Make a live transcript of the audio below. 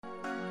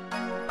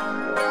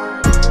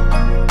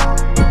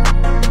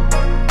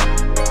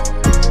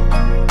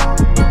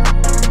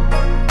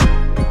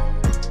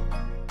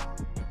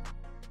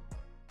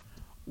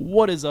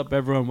What is up,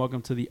 everyone?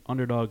 Welcome to the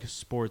Underdog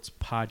Sports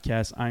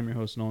Podcast. I'm your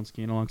host, Nolan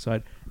Skeen,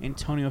 alongside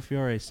Antonio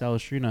Fiore,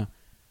 Salestrina.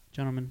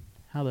 Gentlemen,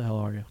 how the hell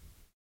are you?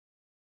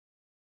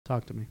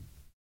 Talk to me.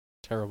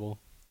 Terrible.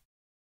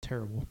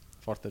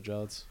 Fuck the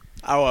Jets.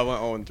 Oh,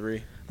 I went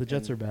 0-3. The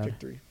Jets are bad.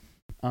 3.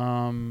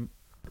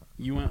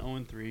 You went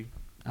 0-3.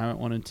 I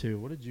went 1-2.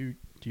 What did you?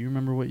 Do you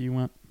remember what you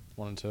went?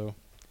 1-2. All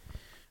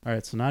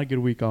right, so not a good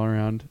week all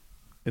around.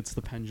 It's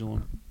the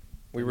pendulum.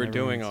 We were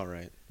doing all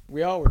right.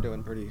 We all were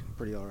doing pretty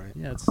all right.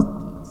 Yeah, it's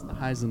the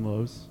highs and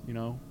lows. You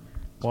know,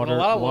 A lot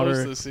of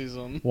lows this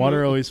season.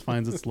 Water always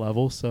finds its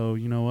level. So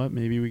you know what?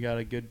 Maybe we got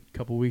a good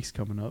couple weeks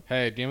coming up.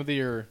 Hey, game of the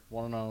year,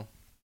 1-0.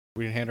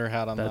 We can hang our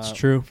hat on that. That's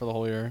true for the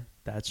whole year.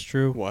 That's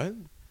true. What?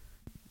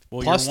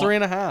 Well, Plus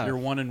 3.5. You're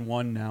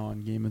 1-1 now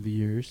on game of the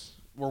years.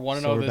 We're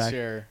 1-0 this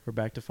year. We're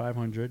back to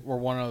 500. We're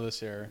 1-0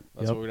 this year.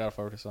 That's what we gotta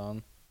focus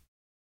on.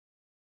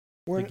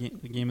 The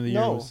game of the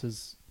year was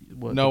his.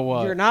 What? No,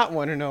 what? You're not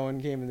 1-0 in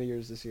game of the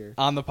years this year.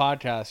 On the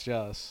podcast,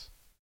 yes.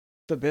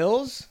 The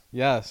Bills?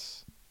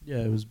 Yes. Yeah,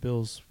 it was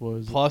Bills. What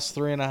was Plus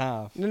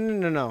 3.5.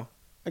 No.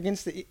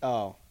 Against the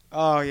Oh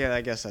yeah,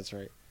 I guess that's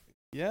right.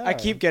 Yeah. I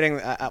keep getting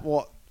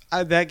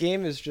that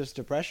game is just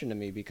depression to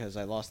me because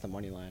I lost the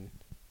money line.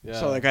 Yeah.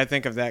 So I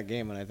think of that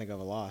game and I think of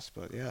a loss,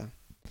 but yeah.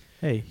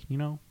 Hey,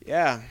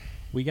 Yeah.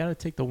 we got to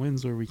take the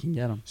wins where we can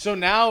get them. So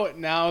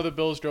now the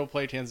Bills go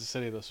play Kansas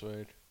City this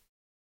week.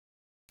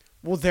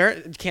 Well,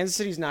 Kansas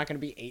City's not going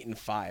to be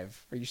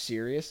 8-5. Are you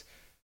serious?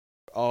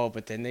 Oh,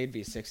 but then they'd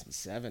be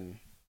 6-7.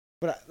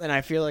 But then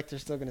I feel like they're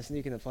still going to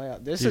sneak in the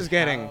playoff. This is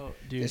getting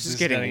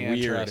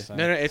weird.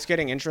 No, it's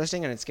getting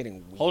interesting and it's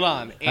getting weird. Hold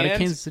on. How did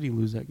Kansas City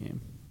lose that game?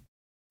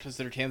 Because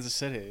they're Kansas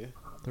City.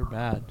 They're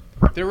bad.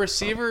 Their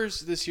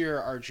receivers this year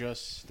are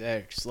just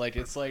sticks.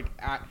 It's like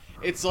a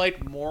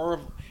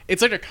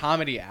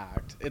comedy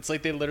act. It's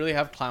like they literally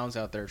have clowns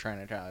out there trying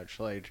to catch.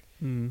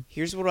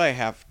 Here's what I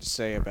have to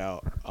say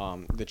about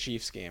the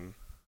Chiefs game.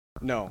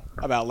 No,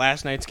 about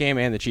last night's game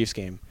and the Chiefs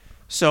game.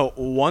 So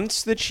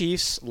once the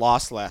Chiefs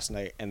lost last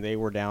night and they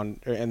were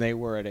down and they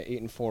were at an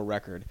 8-4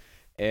 record,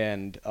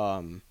 and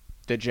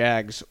the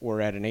Jags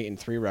were at an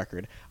 8-3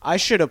 record, I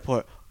should have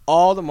put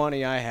all the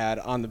money I had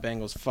on the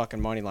Bengals fucking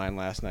money line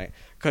last night,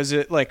 because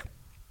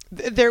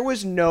there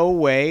was no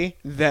way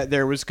that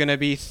there was going to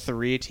be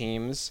 3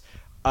 teams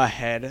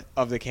ahead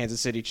of the Kansas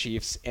City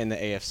Chiefs in the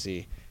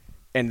AFC,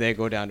 and they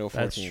go down to a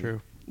 14. That's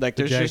true.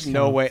 There's just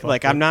no way.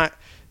 I'm not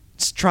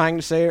trying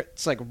to say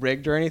it's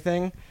rigged or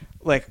anything.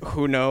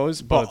 Who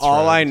knows? But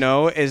all I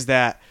know is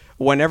that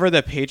whenever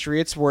the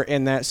Patriots were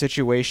in that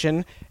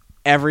situation,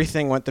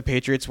 everything went the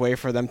Patriots' way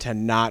for them to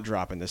not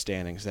drop in the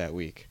standings that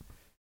week.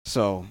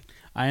 So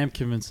I am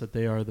convinced that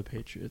they are the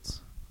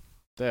Patriots.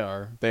 They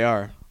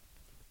are.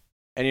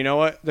 And you know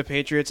what? The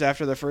Patriots,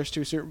 after the first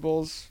 2 Super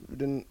Bowls,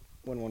 didn't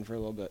win one for a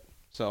little bit.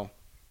 So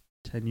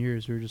 10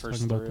 years. We were just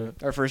talking about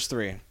that. Our first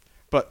 3.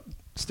 But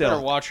still.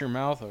 Better watch your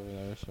mouth over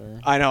there,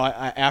 sir. I know.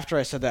 After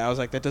I said that, I was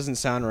like, that doesn't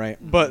sound right.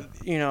 But,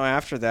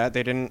 after that,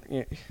 they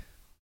didn't.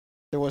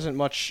 There wasn't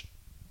much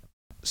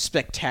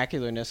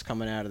spectacularness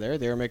coming out of there.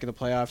 They were making the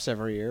playoffs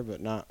every year, but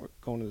not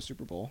going to the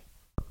Super Bowl.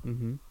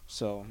 Mm-hmm.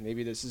 So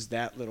maybe this is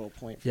that little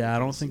point. Yeah, I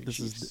don't think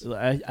this is.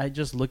 I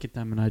just look at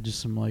them and I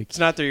just am like, it's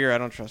not their year. I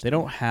don't trust. They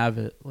don't have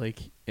it.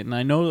 And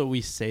I know that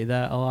we say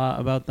that a lot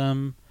about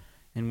them,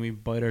 and we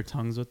bite our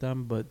tongues with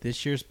them. But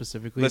this year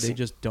specifically, they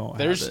just don't.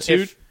 There's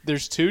have it.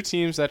 There's 2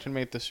 teams that can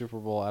make the Super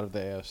Bowl out of the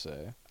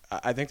AFC.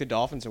 I think the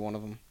Dolphins are one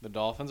of them. The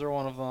Dolphins are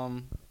one of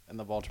them, and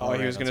the Baltimore. Oh,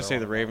 he was going to say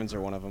the Ravens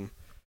are one of them.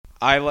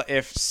 I was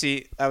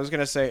going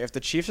to say if the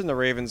Chiefs and the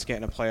Ravens get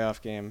in a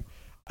playoff game,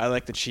 I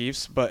like the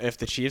Chiefs, but if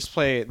the Chiefs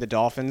play the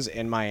Dolphins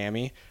in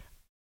Miami,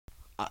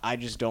 I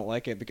just don't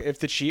like it, because if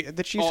the Chiefs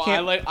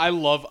can't. I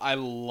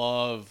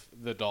love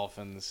the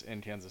Dolphins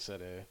in Kansas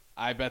City.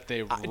 I bet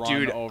they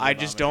run over. I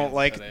just don't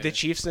like City. the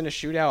Chiefs in a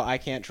shootout. I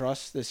can't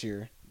trust this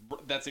year.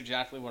 That's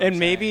exactly what. And I'm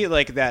maybe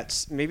saying.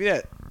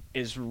 that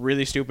is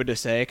really stupid to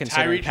say,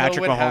 considering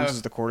Patrick Mahomes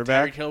is the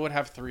quarterback. Tyreek Hill would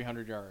have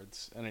 300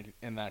 yards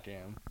in that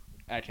game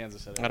at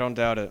Kansas City. I don't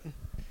doubt it.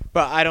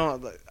 But I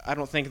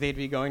don't think they'd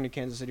be going to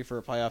Kansas City for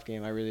a playoff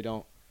game. I really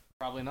don't.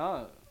 Probably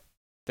not.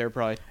 They're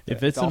probably,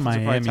 if it's in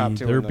Miami,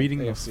 they're beating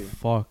the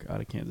fuck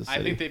out of Kansas City.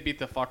 I think they beat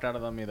the fuck out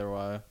of them either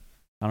way.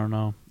 I don't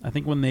know. I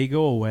think when they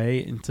go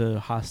away into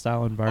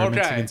hostile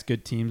environments against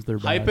good teams, they're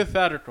bad.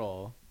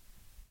 Hypothetical.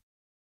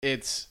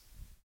 It's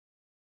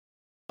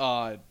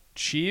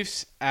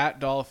Chiefs at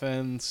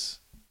Dolphins,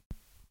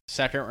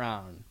 second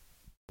round.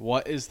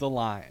 What is the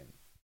line?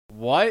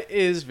 What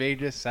is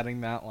Vegas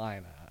setting that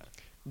line at?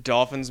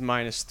 Dolphins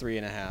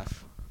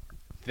 -3.5.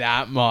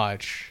 That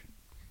much.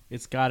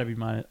 It's got to be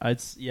minus. I'd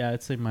say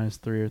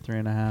 -3 or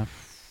 3.5.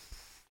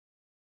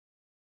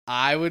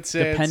 I would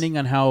say depending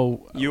on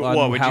how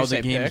the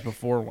games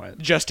before went.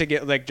 Just to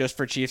get just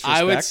for Chiefs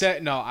respect?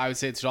 I would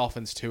say it's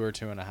Dolphins 2 or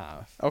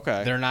 2.5.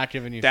 Okay. They're not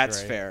giving you 3.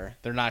 That's fair.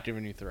 They're not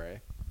giving you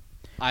 3.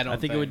 I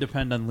think it would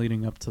depend on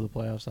leading up to the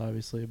playoffs,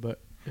 obviously, but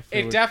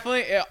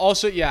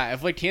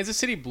if Kansas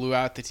City blew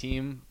out the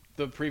team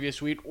the previous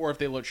week, or if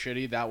they look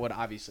shitty, that would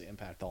obviously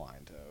impact the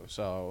line too.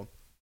 So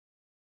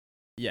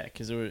Yeah,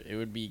 because it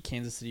would be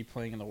Kansas City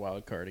playing in the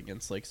wild card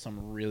against like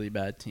some really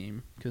bad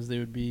team because they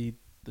would be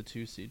the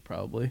 2 seed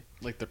probably.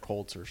 Like the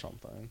Colts or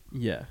something.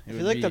 Yeah, I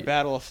feel like the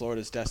Battle of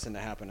Florida is destined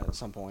to happen at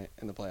some point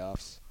in the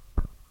playoffs.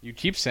 You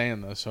keep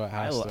saying this, so it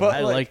has to. But I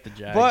like- like the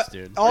Jags, but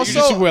dude. Are you also-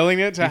 just willing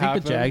it Do to you think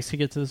happen? the Jags could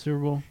get to the Super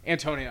Bowl?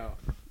 Antonio.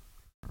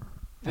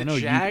 I know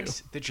you do.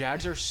 The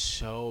Jags are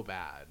so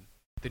bad.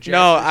 The Jags No,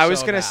 are I was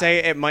so gonna bad. say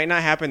it might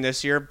not happen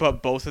this year,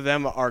 but both of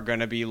them are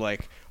gonna be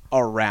like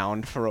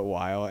around for a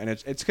while, and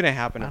it's gonna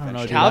happen I don't know,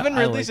 eventually. dude. Calvin I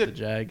Ridley's like the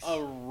Jags.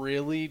 a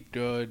really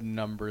good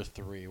number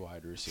 3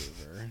 wide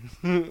receiver.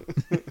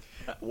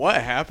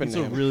 What happened He's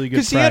to a him? really good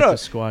 'Cause he had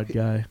practice squad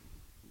guy.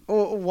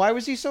 Well, why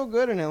was he so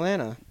good in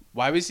Atlanta?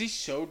 Why was he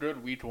so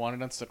good week 1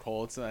 against the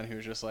Colts, and then he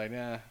was just like,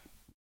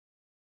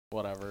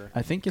 whatever.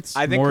 I think it's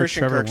I think more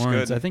Christian Trevor Kirk's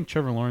Lawrence. good. I think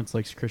Trevor Lawrence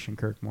likes Christian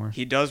Kirk more.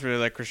 He does really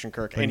like Christian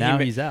Kirk, But and now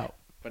he he's out.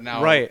 But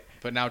now, Right.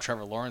 But now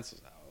Trevor Lawrence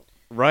is out.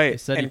 right. They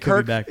said he and could be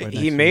Kirk, back by next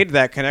he week. made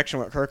that connection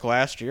with Kirk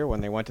last year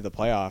when they went to the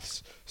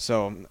playoffs.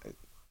 So the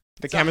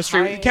It's a chemistry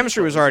high was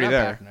ankle. already He's not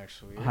there. back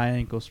next week. High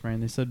ankle sprain.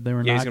 They said they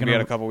were Yeah, not he's gonna be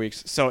out a couple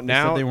weeks. So They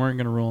now said they weren't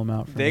going to rule him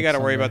out. For they got to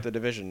worry about the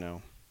division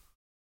now.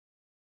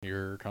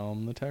 Here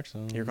come the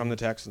Texans. Here come the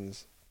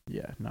Texans.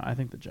 Yeah, no, I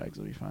think the Jags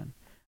will be fine.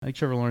 I think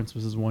Trevor Lawrence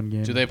was his one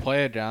game. Do they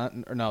play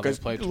again? Or no, they Because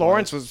played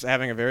Lawrence twice. was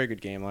having a very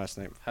good game last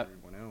night. Ha- before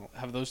he went out.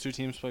 Have those two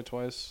teams played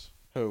twice?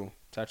 Who?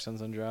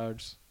 Texans and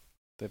Jags.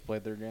 They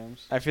played their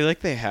games. I feel like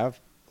they have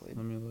Let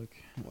me look.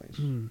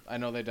 twice. I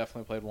know they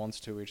definitely played once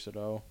 2 weeks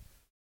ago.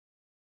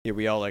 Yeah,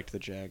 we all liked the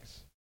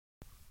Jags.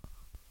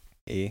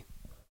 Hey.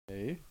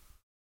 The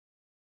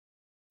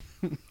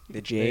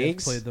They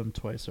Jags. played them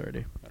twice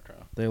already. Okay.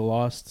 They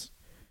lost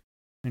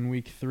in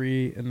week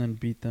 3 and then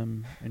beat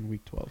them in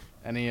week 12.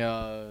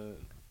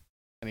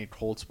 Any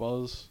Colts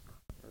buzz?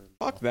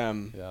 Fuck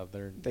them. Yeah,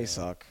 They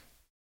suck.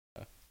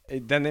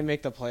 Then they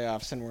make the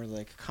playoffs, and we're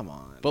like, come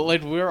on. But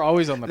like we're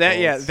always on the That,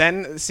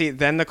 Colts. yeah,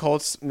 then the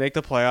Colts make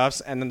the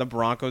playoffs, and then the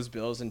Broncos,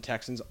 Bills, and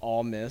Texans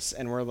all miss,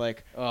 and we're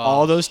like,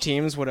 all those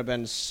teams would have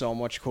been so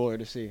much cooler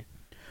to see.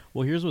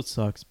 Well, here's what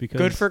sucks because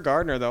Good for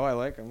Gardner, though. I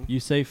like him. you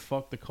say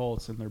fuck the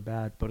Colts and they're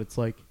bad, but it's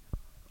like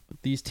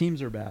these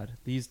teams are bad.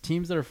 These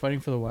teams that are fighting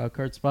for the wild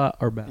card spot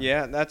are bad.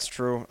 Yeah, that's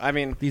true. I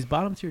mean, These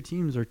bottom tier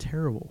teams are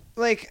terrible.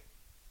 like,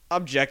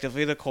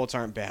 objectively, the Colts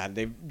aren't bad.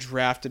 They've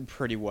drafted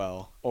pretty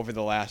well over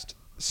the last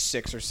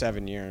 6 or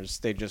 7 years.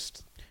 They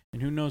just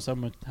And who knows how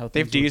they have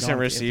things will decent go if Anthony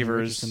receivers.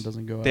 Richardson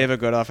doesn't go They out. have a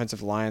good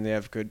offensive line. They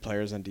have good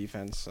players on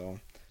defense. So,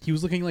 He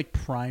was looking like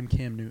prime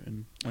Cam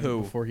Newton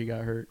Who? before he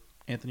got hurt.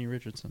 Anthony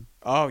Richardson.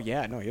 oh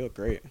yeah, no, he looked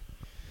great.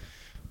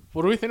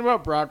 What do we think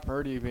about Brock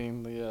Purdy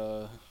being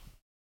the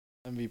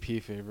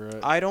MVP favorite?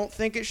 I don't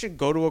think it should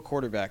go to a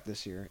quarterback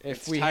this year.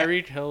 It's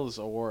Tyreek Hill's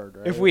award,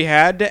 right? If we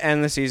had to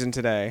end the season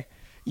today,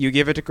 you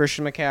give it to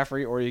Christian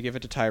McCaffrey or you give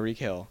it to Tyreek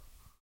Hill.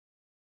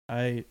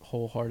 I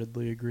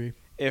wholeheartedly agree.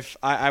 If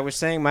I was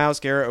saying Myles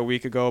Garrett a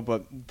week ago,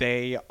 but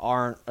they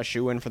aren't a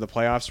shoo-in for the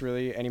playoffs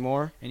really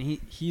anymore. And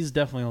he's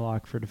definitely a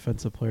lock for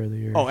defensive player of the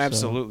year. Oh, so,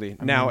 absolutely.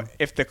 I Now, mean-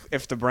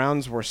 if the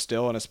Browns were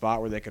still in a spot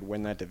where they could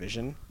win that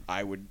division,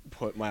 I would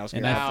put Myles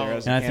And Garrett now- up there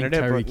as and a I think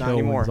candidate, Tyreek but not Hill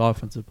anymore. wins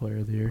offensive player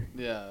of the year.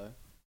 Yeah.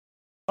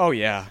 Oh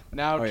yeah.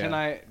 Now Oh, can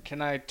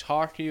yeah. I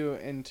talk you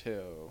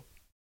into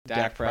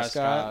Dak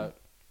Prescott?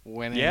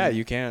 winning? Yeah,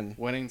 you can.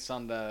 winning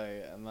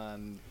Sunday, and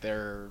then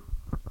they're.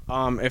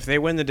 If they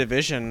win the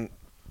division,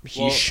 he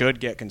Well, should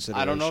get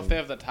consideration. I don't know if they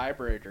have the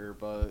tiebreaker,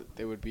 but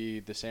they would be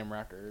the same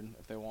record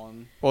if they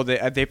won. Well,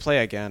 they play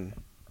again,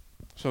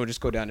 so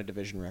just go down to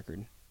division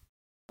record.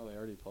 Oh, they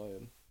already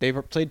played. They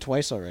played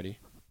twice already.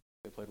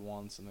 They played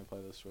once, and they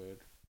play this week.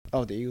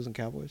 Oh, the Eagles and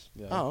Cowboys.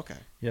 Yeah. Oh, okay.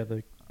 Yeah,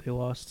 they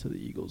lost to the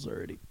Eagles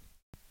already.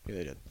 Yeah,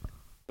 they did.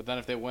 But then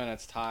if they win,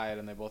 it's tied,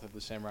 and they both have the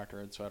same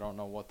record. So I don't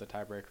know what the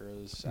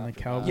tiebreaker is. And the after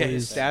that. Cowboys- Yeah,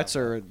 his stats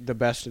are the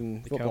best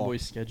in The football.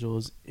 Cowboys' schedule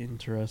is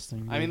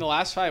interesting. I mean, dude. the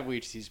last 5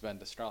 weeks he's been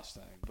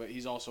disgusting, but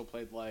he's also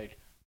played like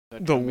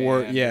The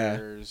war- yeah.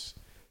 Commanders,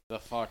 the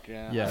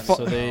fucking yeah. I So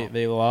don't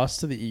they know. lost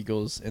to the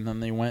Eagles, and then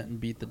they went and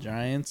beat the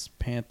Giants,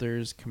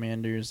 Panthers,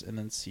 Commanders, and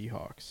then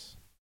Seahawks.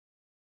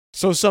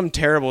 So some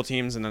terrible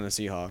teams and then the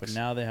Seahawks. But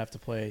now they have to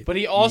play. But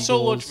he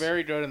also looked Eagles.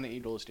 very good in the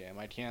Eagles game.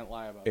 I can't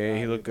lie about that. Yeah,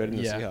 he looked good in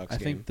the Yeah, Seahawks I game.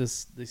 think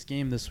this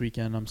game this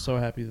weekend. I'm so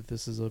happy that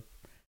this is a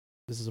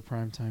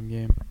primetime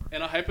game.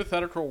 In a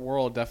hypothetical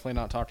world, definitely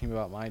not talking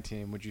about my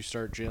team, would you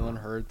start Jalen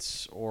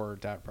Hurts or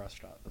Dak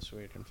Prescott this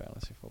week in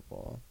fantasy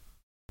football?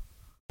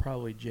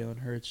 Probably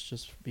Jalen Hurts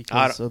just I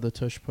because of the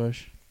tush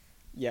push.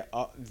 Yeah,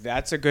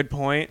 that's a good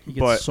point. He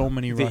gets But so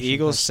many. the rushing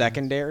Eagles' touchdowns.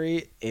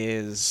 secondary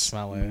is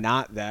Smelly.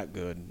 not that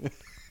good.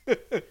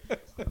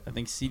 I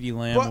think CeeDee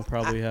Lamb Well, will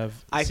probably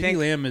have. I CeeDee think-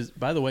 Lamb is.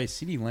 By the way,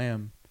 CeeDee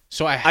Lamb.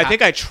 So I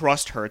think I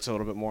trust Hurts a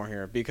little bit more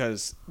here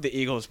because the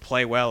Eagles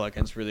play well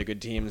against really good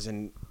teams,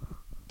 and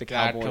the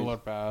Dak Cowboys. could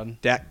look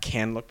bad. Dak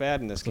can look bad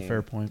in this That's a game.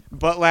 fair point.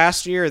 But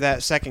last year,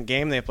 that second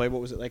game they played,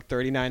 what was it, like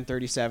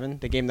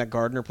 39-37? The game that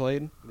Gardner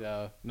played?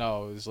 Yeah,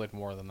 no, it was like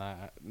more than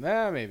that.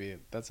 Nah, maybe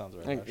that sounds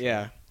right. actually.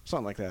 Yeah,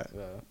 something like that.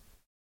 Yeah,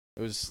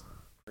 it was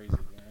crazy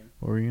game.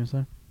 What were you gonna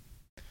say?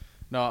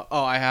 No.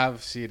 Oh, I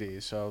have CD,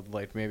 so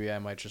like maybe I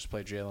might just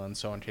play Jalen.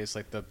 So in case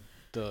like the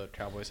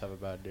Cowboys have a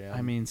bad day.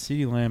 I mean,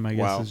 CeeDee Lamb, I guess,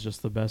 Wow. is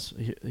just the best.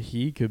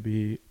 He could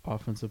be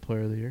Offensive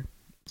Player of the Year.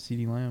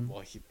 CeeDee Lamb.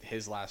 Well,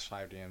 his last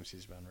 5 games,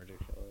 he's been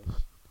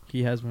ridiculous.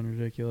 He has been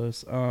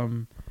ridiculous.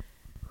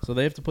 So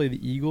they have to play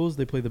the Eagles.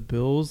 They play the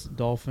Bills,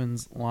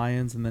 Dolphins,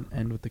 Lions, and then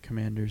end with the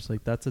Commanders.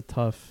 Like that's a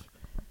tough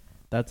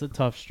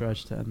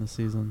stretch to end the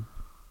season.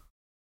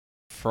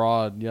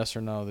 Fraud, yes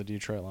or no? The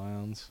Detroit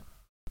Lions.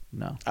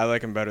 No. I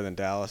like him better than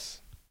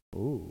Dallas.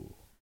 Ooh.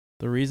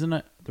 The reason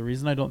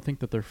I don't think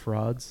that they're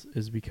frauds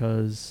is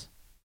because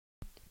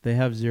they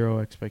have zero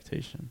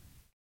expectation.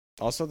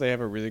 Also, they have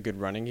a really good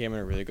running game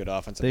and a really good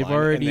offensive They've line,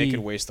 and they already-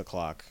 could waste the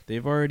clock.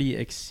 They've already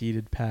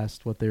exceeded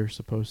past what they were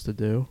supposed to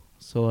do.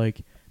 So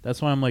like that's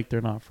why I'm like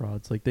they're not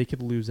frauds. Like they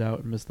could lose out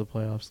and miss the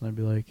playoffs, and I'd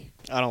be like,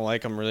 I don't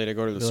like them really to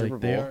go to the Super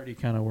They Bowl. already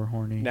kind of were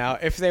horny. Now,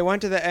 if they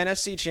went to the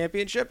NFC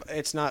Championship,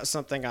 it's not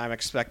something I'm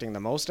expecting the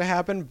most to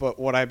happen, but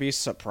would I be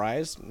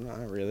surprised?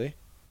 Not really.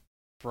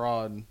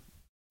 Fraud.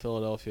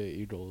 Philadelphia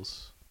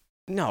Eagles.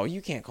 No,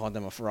 you can't call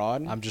them a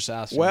fraud. I'm just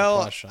asking a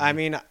well, question. I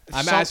mean,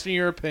 I'm asking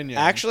your opinion.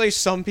 Actually,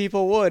 some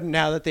people would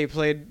now that they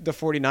played the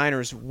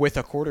 49ers with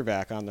a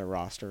quarterback on their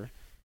roster.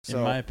 So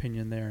in my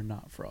opinion, they are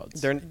not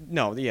frauds. they're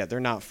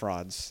not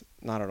frauds.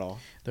 Not at all.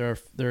 There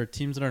are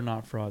teams that are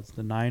not frauds.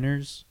 The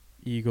Niners,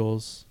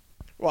 Eagles.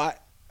 Well,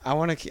 I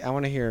want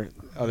to hear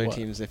other What?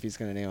 teams if he's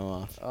going to name them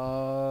off.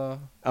 all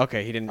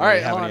Okay, he didn't right,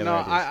 really have hold any on.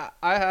 other No, ideas.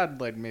 I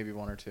had like maybe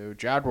one or two.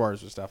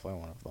 Jaguars was definitely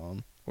one of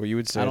them. Well, you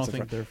would say I it's don't a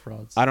think fraud. they're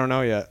frauds. I don't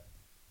know yet.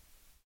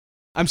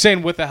 I'm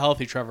saying with a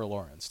healthy Trevor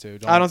Lawrence too.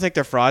 I don't think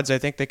they're frauds. I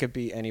think they could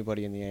beat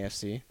anybody in the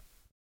AFC.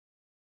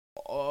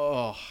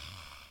 Oh,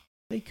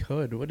 They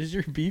could. What is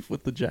your beef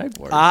with the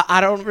Jaguars?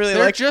 I don't really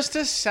they're like. just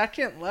a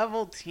second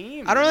level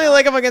team. I don't really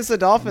like them against the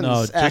Dolphins.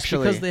 no, just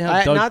actually, because they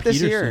have Doug not this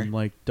Peterson. year.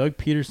 Like Doug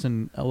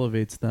Peterson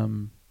elevates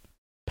them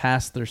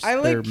past their I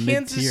their like mid-tier.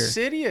 Kansas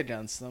City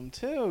against them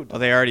too. Well,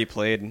 they already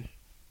played.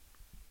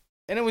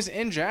 And it was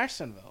in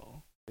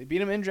Jacksonville. They beat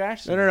them in No,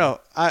 Jacksonville.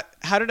 no.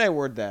 How did I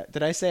word that?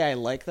 Did I say I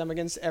like them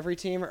against every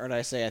team, or did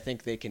I say I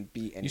think they can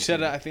beat any You said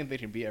team? I think they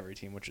can beat every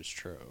team, which is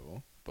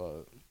true.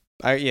 But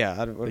I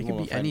They could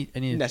be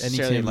any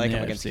necessarily team like in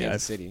them the against AFC.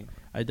 Kansas City.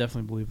 I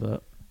definitely believe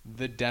that.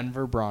 the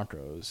Denver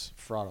Broncos,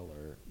 fraud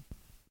alert.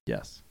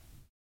 Yes.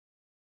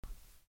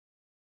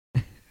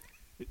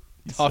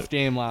 Tough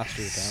game last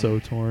week. So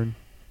torn.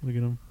 Look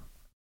at him.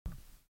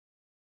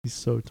 He's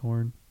so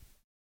torn.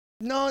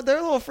 No, they're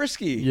a little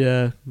frisky.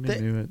 Yeah, I They-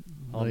 knew it.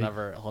 He'll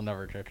Like,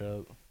 never kick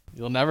it.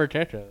 You'll never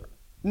kick it.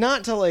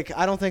 Not to like.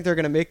 I don't think they're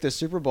gonna make the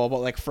Super Bowl, but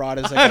like fraud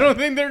is like. I don't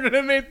think they're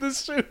gonna make the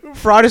Super.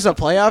 Fraud is a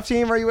playoff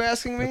team. Are you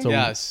asking me? That's a-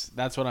 Yes,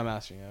 that's what I'm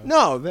asking you.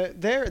 No,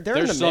 they're in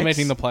the still mix.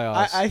 making the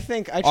playoffs. I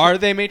think. Are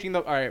they making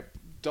the? All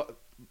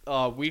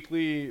right,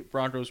 weekly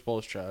Broncos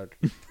Pulse check.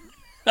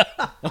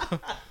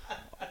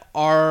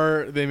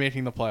 Are they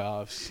making the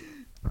playoffs?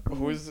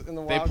 Who's in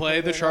the? They wild play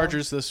card the right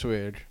Chargers this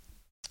week.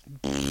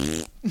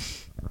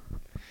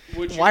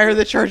 Why are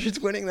the Chargers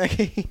winning that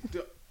game?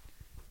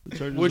 the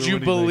Chargers Would are you winning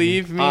that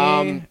believe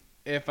game. me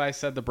if I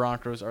said the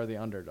Broncos are the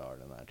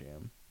underdog in that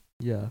game?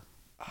 Yeah.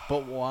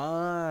 But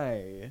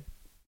why?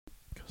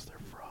 Because they're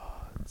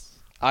frauds.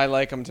 I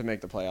like them to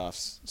make the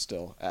playoffs.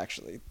 Still,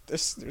 actually,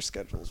 their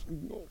schedules.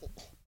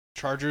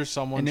 Chargers,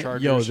 And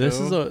Chargers.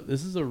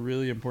 this is a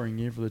really important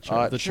game for the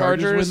Chargers. The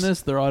Chargers Chargers- win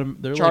this,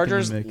 they're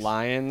Chargers, like in the mix.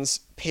 Lions,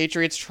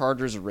 Patriots,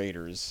 Chargers,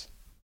 Raiders.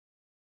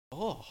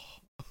 Oh,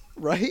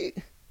 Right?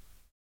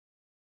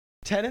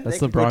 10. That's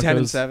They the could go 10 and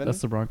Broncos. 7.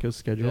 That's the Broncos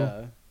schedule.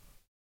 yeah.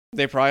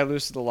 They probably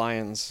lose to the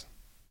Lions.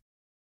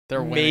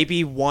 They're winning.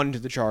 Maybe one to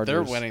the Chargers.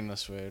 They're winning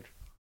this week.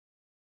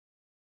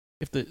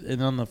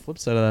 And on the flip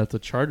side of that, if the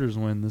Chargers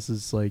win, this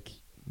is like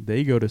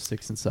they go to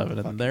 6 and 7,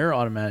 and they're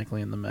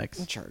automatically in the mix.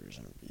 The Chargers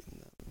aren't beating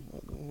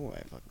them. Who am I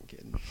fucking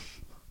kidding?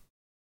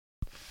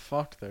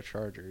 Fuck the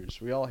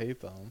Chargers. We all hate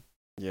them.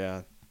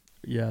 Yeah.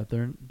 Yeah,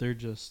 they're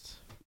just.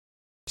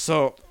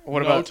 So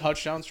what no about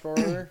touchdown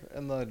scorer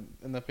in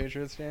the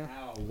Patriots game?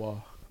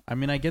 Wow. I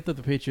mean, I get that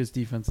the Patriots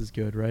defense is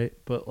good, right?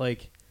 But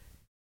like,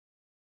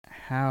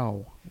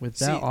 how with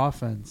that See,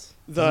 offense?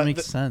 Doesn't make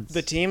the sense.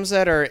 the teams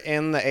that are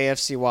in the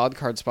AFC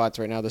wildcard spots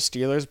right now? The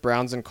Steelers,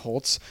 Browns, and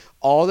Colts.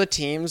 All the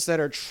teams that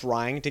are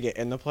trying to get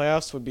in the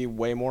playoffs would be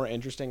way more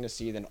interesting to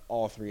see than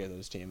all three of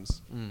those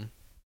teams.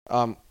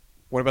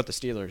 What about the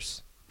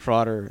Steelers?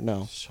 Fraud or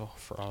no? So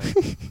fraud.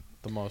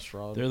 The most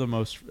fraud. They're the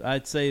most.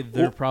 I'd say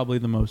they're probably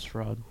the most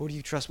fraud. Who do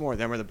you trust more,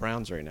 them or the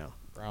Browns right now?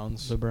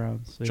 Browns. The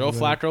Browns. They Joe do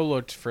better. Flacco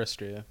looked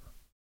frisky.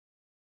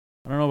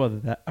 I don't know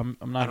about that. I'm not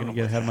don't going to know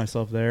get about ahead of that.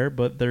 myself there,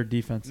 but their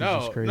defense is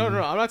just crazy. No.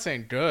 I'm not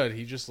saying good.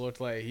 He just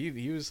looked like he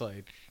was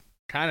like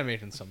kind of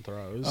making some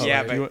throws. Oh,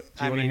 Yeah, do but you,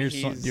 I want to mean, hear?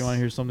 he's- Do you want to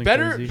hear something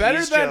better crazy?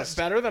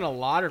 better than a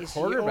lot of Is he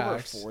over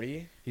quarterbacks.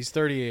 40? He's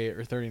 38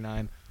 or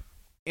 39.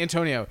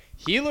 Antonio,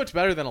 he looked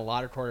better than a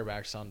lot of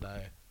quarterbacks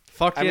Sunday.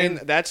 Fucking I mean,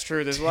 that's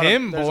true. There's a lot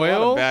Tim of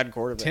Boyle, bad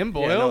quarterbacks. Tim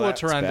Boyle Yeah, no,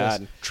 looked that's horrendous.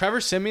 bad. Trevor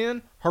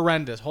Siemian,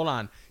 horrendous. Hold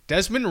on.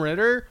 Desmond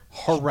Ritter,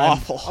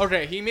 horrendous. Awful.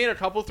 Okay, he made a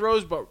couple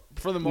throws, but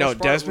for the most No,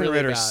 part, Desmond really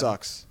Ritter bad.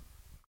 sucks.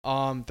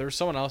 There's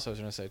someone else I was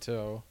gonna say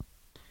too.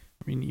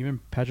 I mean, even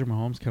Patrick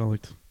Mahomes kind of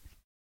looked.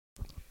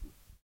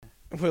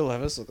 Will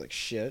Levis looked like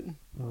shit.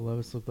 Will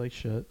Levis looked like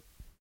shit.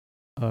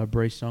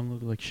 Bryce Young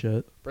looked like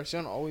shit. Bryce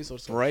Young always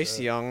looks like Bryce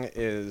shit. Young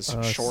is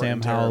short Sam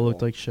and Howell terrible.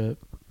 looked like shit.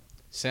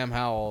 Sam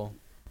Howell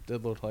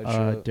did look like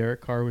shit.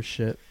 Derek Carr was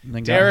shit. And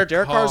then Derek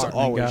Carr's Carr.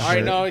 always got All right,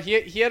 hurt. no,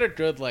 he had a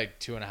good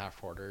 2.5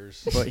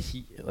 quarters. But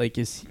he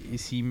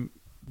is he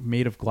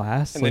made of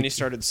glass? And then he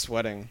started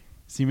sweating.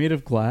 Is he made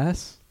of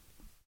glass?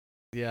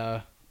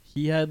 Yeah.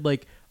 He had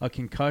a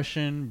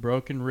concussion,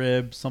 broken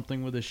rib,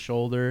 something with his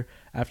shoulder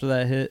after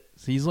that hit.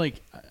 So he's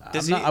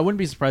I wouldn't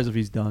be surprised if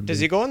he's done. Does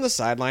he go on the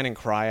sideline and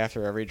cry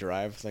after every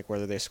drive,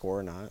 whether they score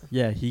or not?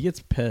 Yeah, he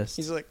gets pissed.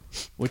 He's like,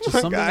 which is "Come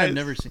on, something guys." I've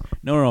never seen.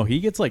 No, he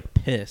gets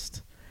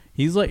pissed.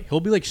 He'll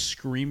be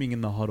screaming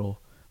in the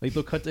huddle.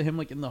 They'll cut to him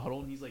in the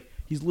huddle, and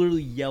he's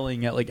literally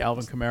yelling at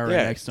Alvin Kamara right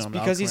next to him.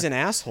 Because he's an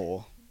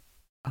asshole.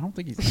 I don't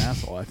think he's an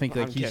asshole. I think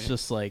I'm he's kidding.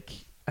 just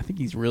I think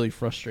he's really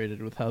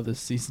frustrated with how this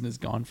season has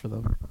gone for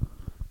them.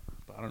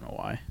 But I don't know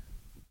why.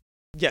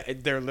 Yeah,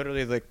 they're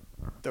literally like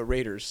the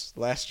Raiders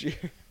last year.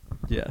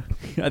 Yeah,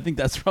 I think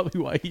that's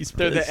probably why he's.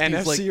 They're the pissed.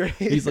 NFC Raiders.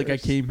 He's I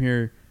came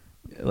here,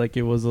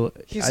 it was a.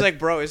 He's like,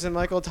 bro, isn't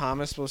Michael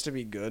Thomas supposed to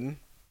be good?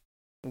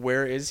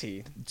 Where is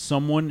he?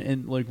 Someone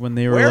in when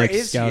they were Where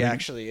is scouting. he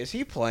actually? Is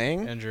he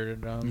playing?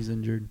 Injured. He's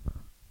injured.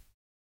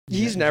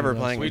 He's Yeah, never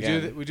injured playing We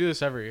again. do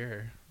this every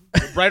year.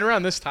 Right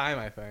around this time,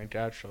 I think,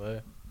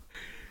 actually.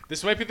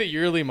 This might be the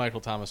yearly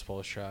Michael Thomas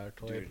pulse track.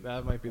 Dude,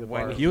 That might be the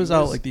when part. He was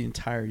out the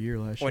entire year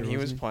last year. When he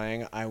was wasn't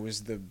playing, I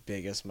was the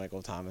biggest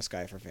Michael Thomas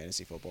guy for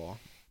fantasy football.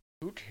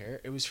 Who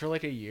cares? It was for a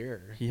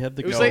year. He had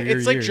the It was career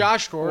it's like year.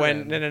 Josh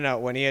Gordon. No.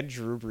 When he had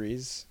Drew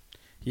Brees,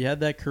 He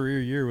had that career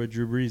year with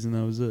Drew Brees, and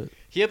that was it.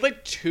 He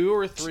had 2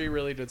 or 3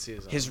 really good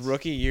seasons. his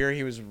rookie year,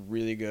 he was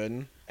really good,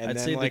 and I'd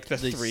then say the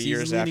 3 season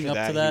years leading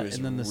after up to that, that, he was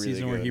and then the really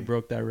season where he good.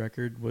 broke that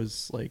record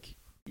was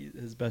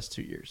his best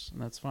 2 years,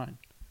 and that's fine.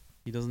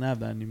 He doesn't have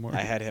that anymore.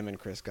 I had him and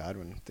Chris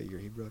Godwin the year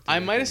he broke. The I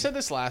might record. have said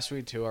this last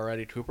week too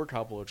already. Cooper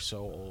Kupp looks so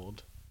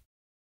old.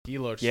 He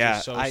looks Yeah,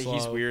 just so slow.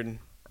 he's weird.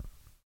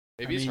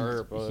 Maybe he's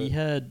hurt, but he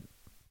had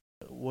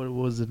what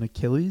was an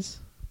Achilles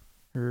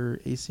or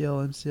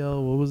ACL,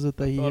 MCL? What was it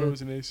that he I thought had? it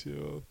was an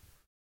ACL.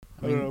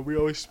 I mean, don't know. We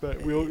always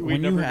spent. We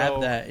when never you have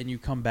know. that and you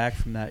come back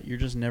from that, you're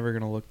just never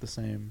gonna look the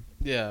same.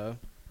 Yeah.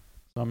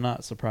 So I'm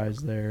not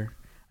surprised there.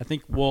 I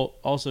think. Well,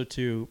 also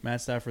too,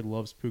 Matt Stafford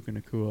loves Puka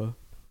Nacua.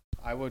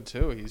 I would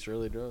too. He's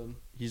really good.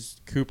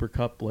 He's Cooper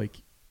Kupp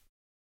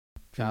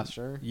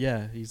Faster.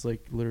 Yeah, he's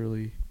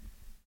literally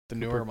The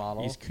newer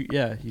model.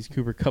 He's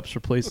Cooper Kupp's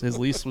replaced. His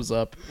lease was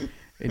up,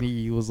 and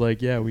he was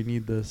yeah, we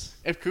need this.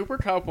 If Cooper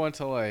Kupp went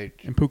to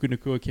And Puka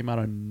Nacua came out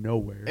of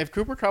nowhere. if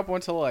Cooper Kupp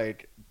went to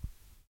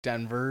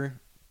Denver,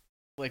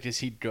 is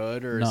he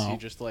good or is No. he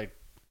just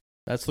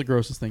That's the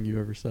grossest thing you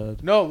ever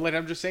said. No,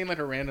 I'm just saying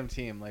a random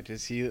team.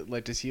 Does he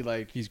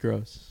He's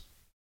gross.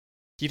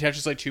 he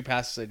touches 2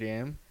 passes a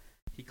game?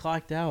 He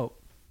clocked out.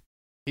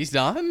 He's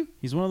done?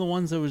 He's one of the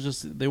ones that was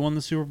just they won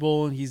the Super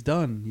Bowl and he's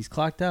done. He's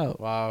clocked out.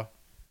 Wow.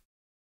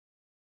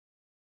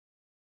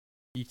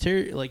 You tear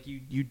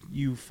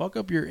you fuck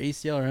up your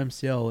ACL or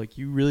MCL,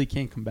 you really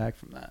can't come back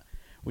from that.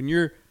 When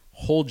your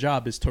whole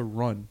job is to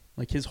run,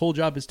 his whole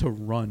job is to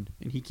run,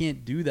 and he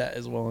can't do that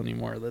as well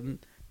anymore. Then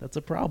that's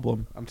a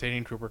problem. I'm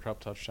taking Cooper Kupp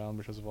touchdown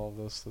because of all of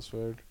this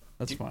week.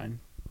 That's fine.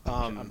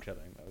 I'm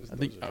kidding. I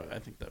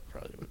think that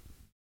probably would.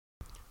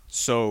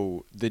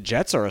 So the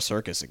Jets are a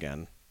circus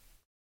again.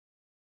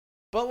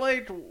 But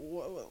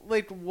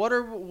what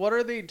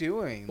are they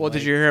doing? Well,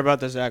 did you hear about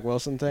the Zach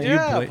Wilson thing?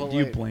 Yeah. Do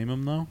you blame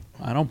him though?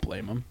 I don't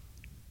blame him.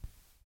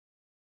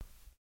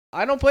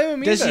 I don't blame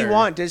him either. Does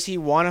he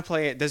want to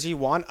play it? Does he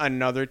want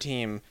another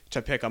team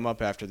to pick him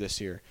up after this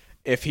year?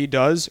 If he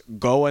does,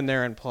 go in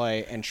there and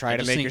play and try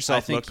to make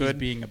yourself look good. He's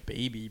being a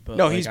baby, but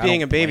No, he's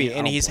being a baby, I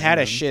and don't he's blame had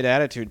a him. shit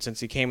attitude since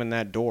he came in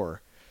that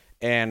door.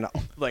 And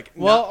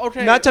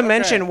okay. not to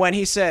mention when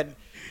he said,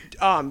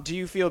 "Do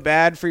you feel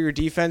bad for your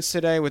defense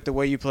today with the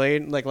way you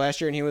played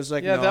last year?" And he was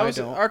like, yeah, "No, that was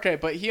I don't." okay.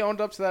 But he owned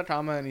up to that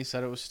comment and he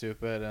said it was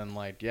stupid and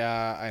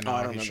yeah, I know.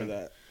 I don't remember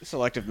that.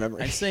 Selective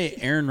memory. I'd say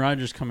Aaron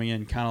Rodgers coming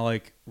in kind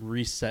of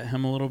reset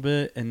him a little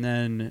bit, and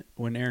then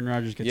when Aaron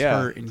Rodgers gets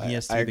hurt and he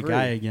has to be the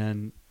guy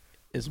again,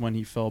 is when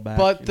he fell back.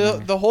 But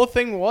the whole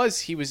thing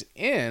was he was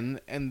in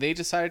and they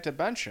decided to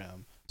bench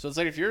him. So it's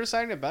if you're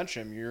deciding to bench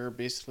him, you're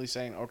basically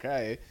saying,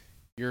 okay,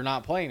 you're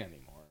not playing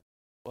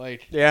anymore.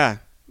 Yeah.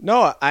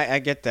 No, I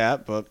get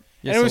that, but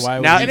yeah, and so it was why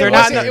would now he they're go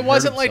not- out there and it hurt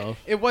wasn't himself?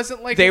 it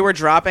wasn't like they were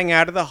dropping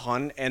out of the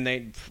hunt and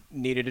they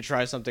needed to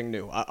try something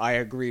new. I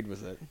agreed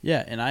with it.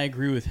 Yeah, and I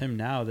agree with him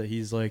now that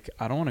he's I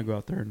don't want to go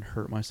out there and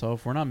hurt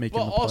myself. We're not making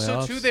well, the playoffs.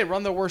 also too, they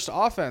run the worst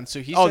offense, so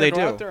he's they gonna go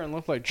do. out there and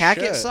look like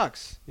Hackett shit.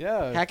 sucks.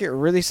 Yeah. Hackett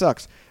really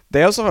sucks.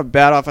 They also have a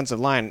bad offensive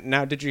line.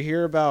 Now, did you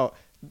hear about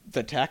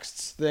the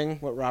texts thing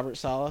with Robert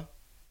Saleh?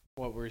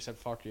 What, where he said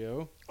 "fuck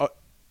you"?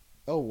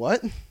 Oh,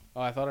 what?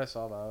 Oh, I thought I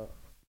saw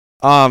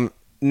that.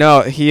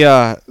 No, he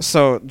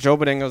so Joe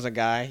Badingo's a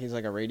guy. He's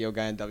like a radio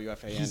guy in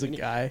WFAN. He's a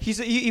guy.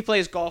 He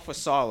plays golf with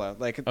Sala.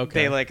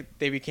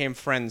 They became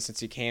friends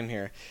since he came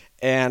here.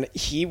 And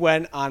he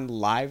went on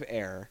live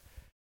air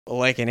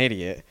like an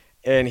idiot,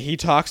 and he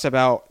talks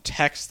about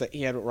texts that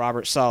he had with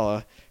Robert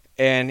Sala,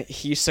 and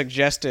he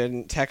suggested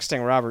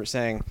texting Robert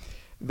saying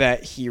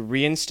that he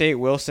reinstate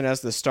Wilson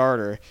as the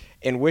starter,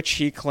 in which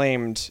he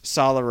claimed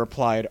Sala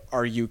replied,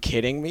 "Are you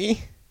kidding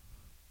me?"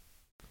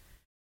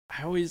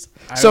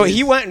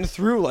 He went and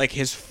threw like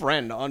his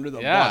friend under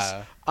the bus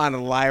on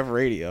live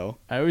radio.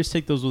 I always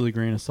take those with a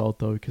grain of salt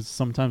though, because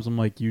sometimes I'm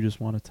like, you just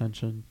want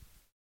attention.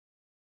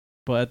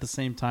 But at the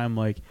same time,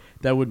 like,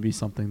 that would be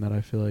something that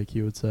I feel like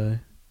he would say.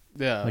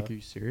 Yeah. Like, are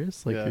you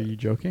serious? Like, are you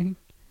joking?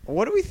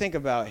 What do we think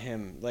about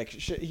him? Like,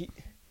 does he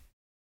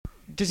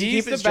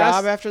He's keep his the best-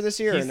 job after this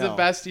year? He's or no? the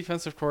best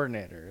defensive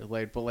coordinator.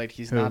 But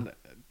he's Who? not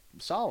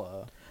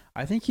Sala.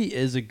 I think he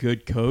is a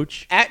good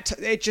coach. At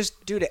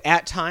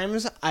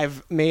times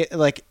I've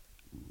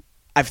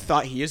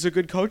thought he is a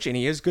good coach and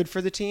he is good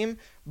for the team,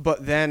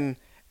 but then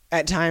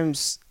at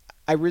times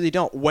I really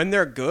don't. When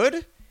they're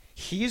good,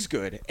 he's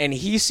good, and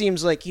he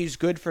seems like he's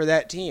good for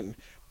that team.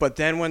 But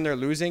then when they're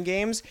losing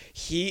games,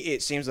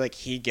 it seems like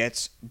he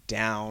gets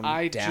down.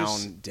 I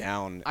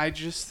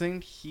just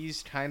think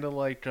he's kind of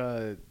like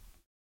a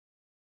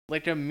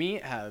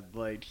meathead.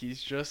 Like,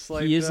 he's just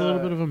like He is a little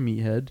bit of a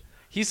meathead.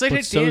 He's like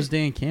but so is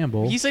Dan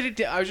Campbell. He's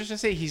like I was just gonna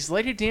say he's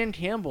like a Dan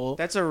Campbell.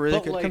 That's a really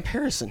good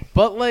comparison.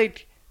 But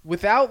like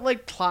without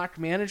like clock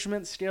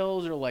management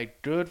skills or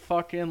like good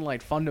fucking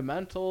like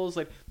fundamentals,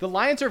 like the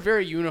Lions are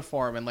very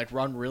uniform and like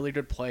run really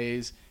good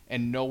plays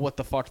and know what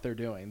the fuck they're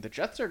doing. The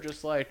Jets are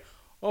just like,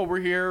 oh, we're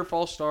here,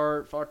 false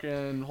start,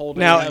 fucking hold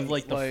it. They have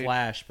like the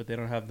flash, but they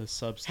don't have the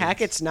substance.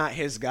 Hackett's not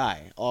his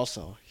guy.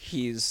 Also,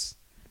 he's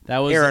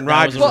Aaron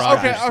Rodgers.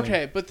 Well,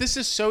 okay, but this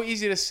is so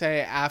easy to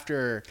say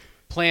after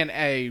Plan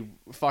A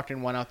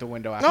fucking went out the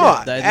window after.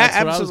 No, that's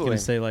absolutely. what I was going to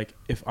say. Like,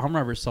 if I'm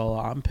Robert Saleh,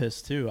 I'm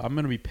pissed too. I'm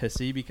going to be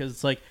pissy because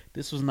it's like,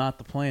 this was not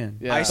the plan.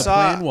 Yeah. The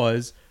plan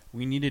was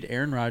we needed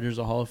Aaron Rodgers,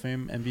 a Hall of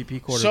Fame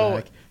MVP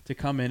quarterback, to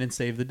come in and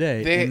save the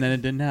day, and then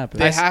it didn't happen.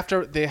 They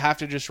have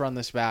to just run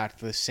this back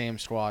to the same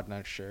squad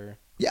next year.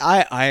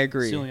 Yeah, I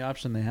agree. It's the only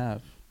option they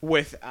have.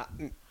 With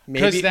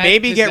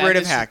maybe get rid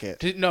of Hackett.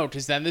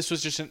 Because then this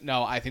was just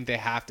I think they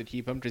have to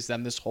keep him because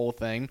then this whole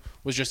thing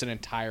was just an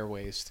entire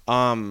waste.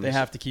 They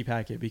have to keep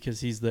Hackett because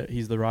he's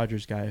the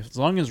Rodgers guy. As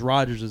long as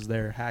Rodgers is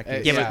there,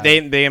 Hackett. But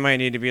they might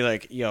need to be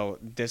like, yo,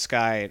 this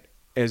guy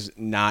is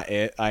not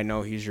it. I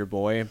know he's your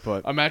boy,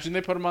 but imagine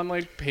they put him on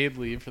like paid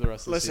leave for the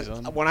rest of the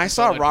season. When I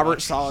saw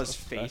Robert Saleh's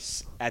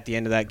face at the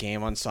end of that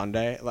game on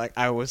Sunday, like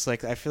I was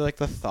like, I feel like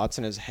the thoughts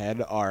in his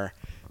head are,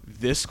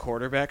 this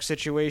quarterback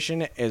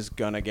situation is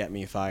gonna get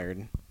me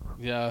fired.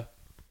 Yeah.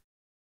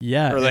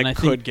 Yeah, or like and I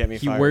could think get me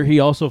fired. Where he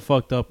also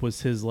fucked up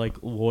was his like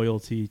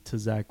loyalty to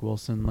Zach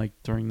Wilson, like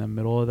during the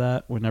middle of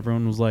that when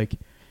everyone was like,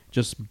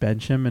 just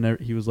bench him, and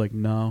he was like,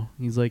 no.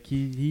 He's like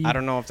he. I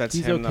don't know if that's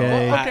he's him. Okay.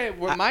 Though.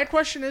 Well, okay. My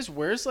question is,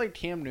 where's like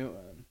Cam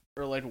Newton?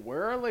 Or like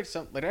where are like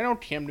some like I know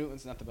Cam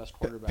Newton's not the best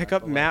quarterback. Pick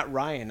up but, Matt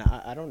Ryan.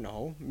 I don't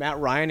know. Matt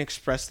Ryan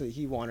expressed that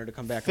he wanted to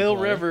come back. Phil and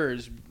play.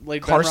 Rivers,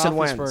 like Carson Ben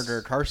Wentz.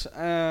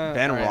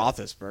 Ben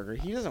Roethlisberger.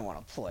 He doesn't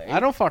want to play. I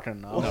don't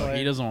fucking know. No,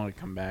 he doesn't want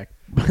to come back.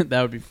 But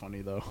that would be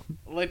funny though.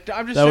 Like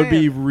I'm just that saying, would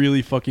be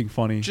really fucking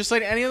funny. Just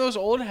like any of those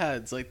old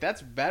heads, like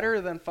that's better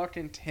than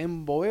fucking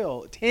Tim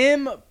Boyle.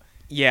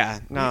 Yeah,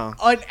 no.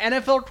 An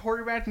NFL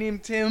quarterback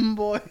named Tim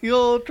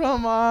Boyle.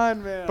 Come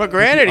on, man. But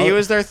granted, he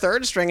was their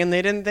third string, and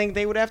they didn't think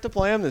they would have to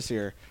play him this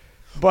year.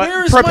 But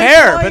Where's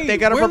prepare, Mike White? but they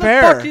got to Where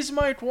prepare. Where the fuck is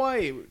Mike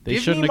White? They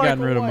shouldn't have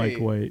gotten rid of Mike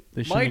White.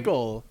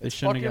 Michael. They It's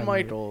shouldn't have fucking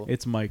Michael.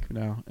 It's Mike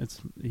now.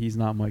 He's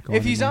not Michael.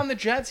 If he's anymore. on the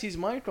Jets, he's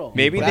Michael.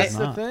 Maybe that's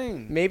they- the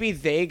thing. Maybe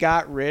they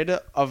got rid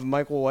of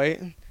Michael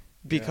White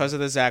because of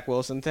the Zach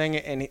Wilson thing,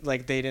 and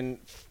like they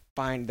didn't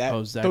find that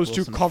those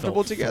Wilson two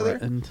comfortable felt together.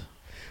 threatened.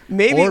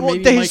 Maybe,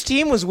 Mike, his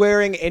team was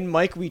wearing "In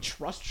Mike We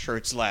Trust"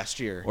 shirts last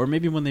year. Or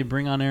maybe when they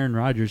bring on Aaron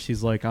Rodgers,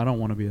 he's like, I don't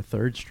want to be a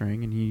third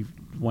string, and he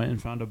went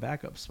and found a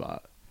backup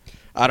spot.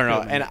 I don't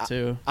know, and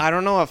I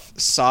don't know if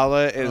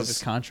Saleh is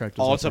his contract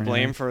was all up to or blame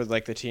anything. for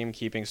like the team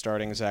keeping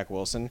starting Zach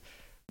Wilson,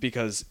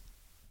 because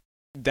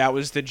that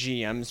was the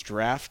GM's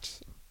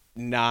draft,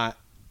 not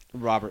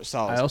Robert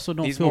Saleh. I also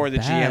don't He's feel more the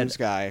bad. GM's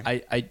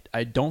guy.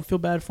 I don't feel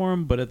bad for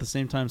him, but at the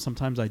same time,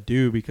 sometimes I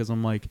do because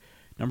I'm like,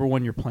 number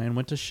one, your plan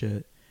went to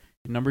shit.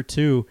 And number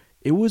two,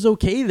 it was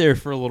okay there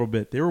for a little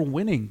bit. They were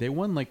winning. They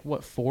won like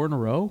what, 4 in a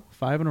row,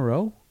 5 in a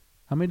row.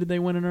 How many did they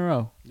win in a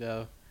row?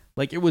 Yeah.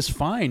 Like, it was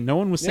fine. No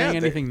one was saying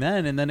anything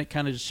then, and then it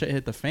kind of just shit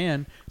hit the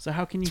fan. So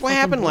how can you? That's what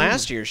happened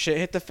last year. Shit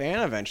hit the fan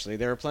eventually.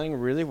 They were playing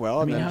really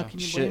well. I mean, and how then can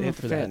you shit blame them hit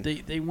for the that?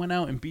 fan? They went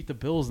out and beat the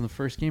Bills in the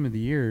first game of the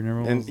year, and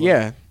everyone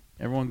was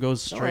everyone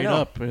goes I straight know.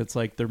 up, and it's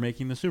like they're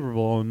making the Super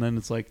Bowl, and then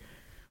it's like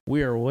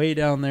we are way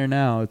down there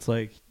now. It's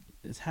like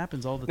It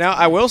happens all the Now,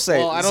 time. I will say,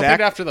 Well, I don't Zach,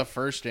 think after the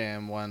first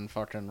game when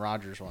fucking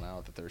Rodgers went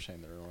out that they were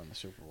saying they were winning the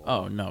Super Bowl.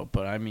 Oh no,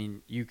 but I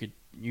mean, you could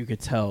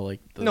tell like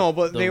the, No,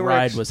 but the they were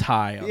ride was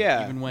high.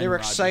 yeah, even when they were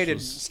Rodgers excited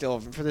was- still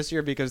for this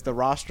year because the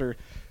roster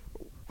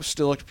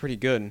still looked pretty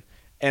good.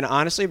 And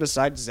honestly,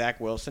 besides Zach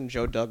Wilson,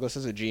 Joe Douglas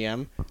as a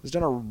GM has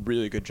done a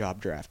really good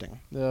job drafting.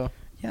 Yeah.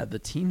 Yeah, the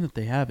team that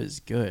they have is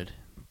good.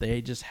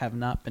 They just have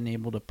not been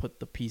able to put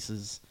the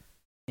pieces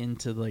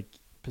into like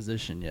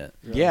position yet.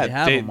 Yeah, they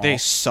have them they all.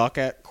 suck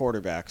at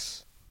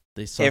quarterbacks.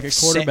 They suck at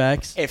Sa-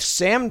 quarterbacks. If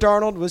Sam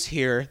Darnold was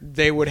here,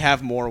 they would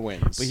have more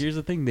wins. But here's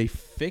the thing: they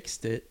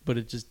fixed it, but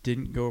it just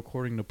didn't go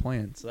according to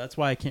plan. So that's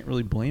why I can't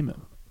really blame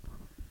him.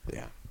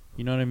 Yeah.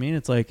 You know what I mean?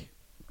 It's like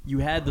you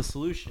had the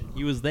solution.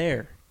 He was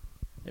there.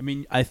 I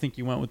mean, I think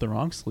you went with the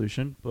wrong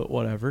solution, but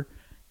whatever.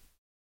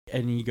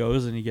 And he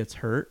goes and he gets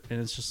hurt, and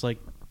it's just like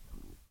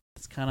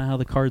it's kind of how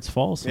the cards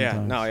fall sometimes.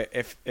 Yeah, no,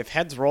 if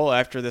heads roll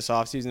after this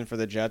offseason for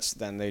the Jets,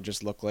 then they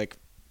just look like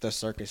the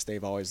circus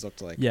they've always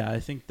looked like. Yeah, I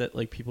think that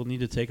like people need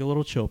to take a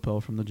little chill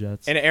pill from the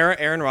Jets. And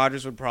Aaron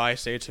Rodgers would probably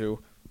say too,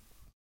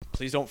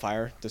 please don't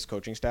fire this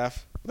coaching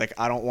staff. Like,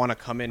 I don't want to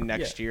come in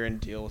next year and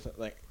deal with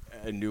like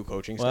a new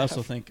coaching Well, I staff.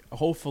 also think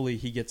hopefully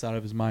he gets out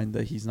of his mind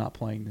that he's not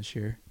playing this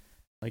year.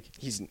 Like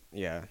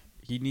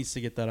he needs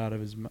to get that out of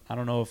his. I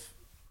don't know if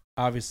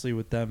obviously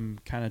with them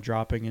kind of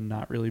dropping and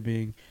not really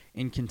being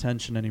in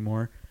contention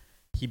anymore,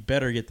 he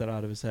better get that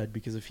out of his head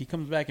because if he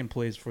comes back and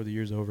plays before the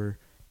year's over,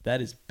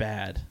 that is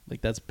bad.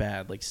 Like that's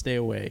bad. Like stay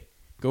away.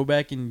 Go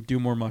back and do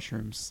more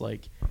mushrooms.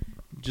 Like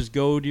just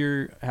go to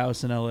your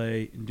house in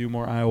LA and do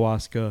more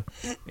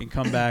ayahuasca and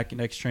come back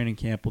next training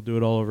camp. We'll do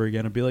it all over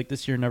again and be like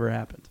this year never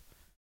happened.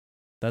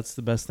 That's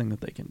the best thing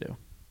that they can do.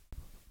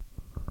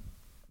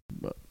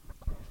 But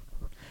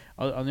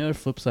on the other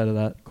flip side of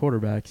that,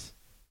 quarterbacks,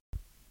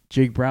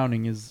 Jake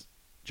Browning is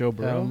Joe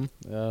Burrow.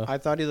 Yeah. I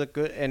thought he looked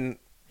good, and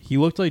He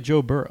looked like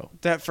Joe Burrow.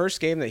 that first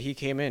game that he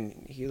came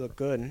in, he looked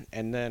good,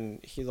 and then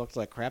he looked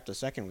like crap the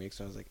second week.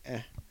 So I was like,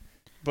 eh.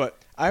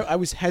 But I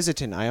was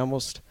hesitant. I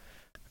almost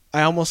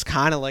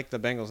kind of liked the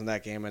Bengals in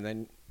that game, and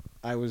then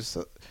I was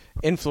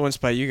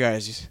influenced by you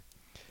guys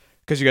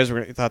because you guys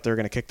thought they were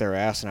going to kick their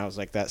ass, and I was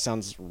like, that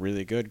sounds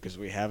really good because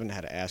we haven't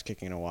had ass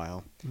kicking in a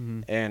while,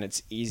 and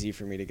it's easy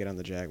for me to get on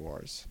the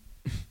Jaguars.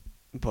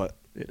 But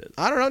It is.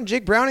 I don't know.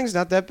 Jake Browning's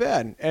not that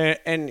bad,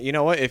 and you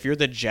know what? If you're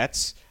the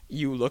Jets,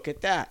 you look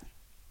at that,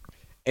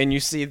 and you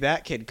see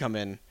that kid come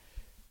in.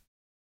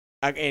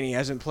 And he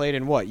hasn't played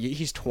in what?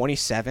 He's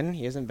 27.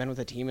 He hasn't been with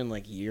a team in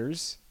like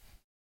years.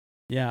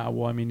 Yeah,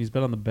 well, I mean, he's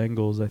been on the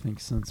Bengals, I think,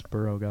 since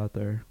Burrow got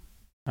there.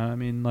 I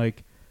mean,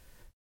 like,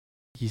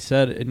 he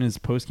said in his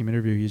post-game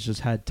interview, he's just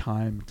had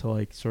time to,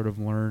 like, sort of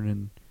learn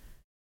and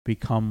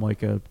become,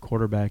 like, a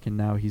quarterback, and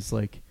now he's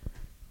like,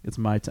 it's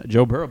my time.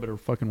 Joe Burrow better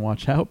fucking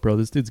watch out, bro.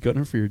 This dude's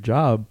gunning for your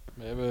job.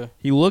 Maybe.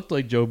 He looked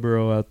like Joe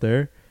Burrow out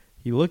there.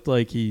 He looked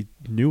like he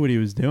knew what he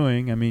was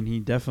doing. I mean, he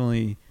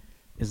definitely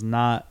is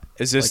not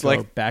Is this like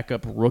a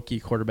backup rookie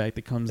quarterback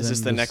that comes in. Is this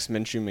the and next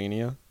Minshew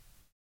Mania?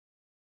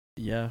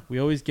 Yeah, we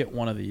always get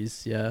one of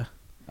these. Yeah.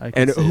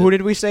 And who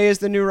did we say is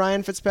the new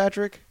Ryan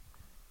Fitzpatrick?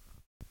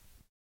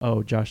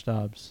 Oh, Josh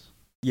Dobbs.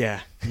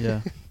 Yeah.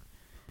 Yeah.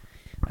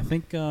 I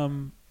think I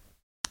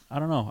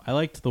don't know. I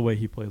liked the way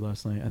he played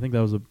last night. I think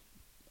that was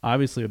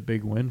obviously a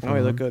big win for Oh, he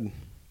them. looked good.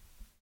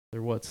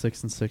 They're what,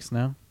 6-6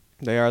 now?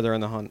 They are. They're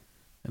in the hunt.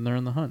 And they're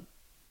in the hunt.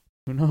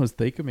 Who knows?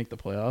 They could make the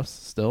playoffs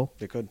still.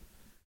 They could.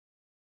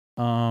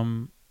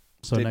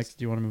 So next,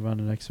 do you want to move on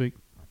to next week?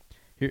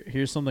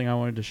 Here's something I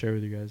wanted to share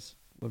with you guys.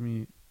 Let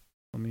me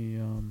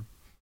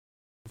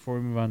before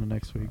we move on to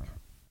next week.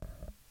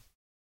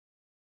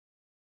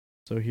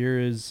 So here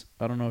is,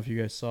 I don't know if you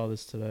guys saw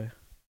this today,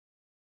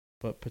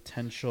 but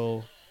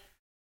potential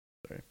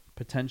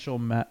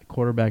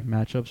quarterback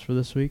matchups for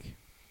this week.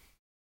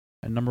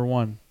 At number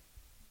 1,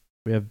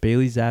 we have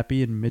Bailey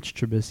Zappi and Mitch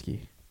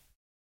Trubisky.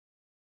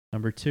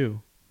 Number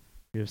 2,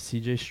 we have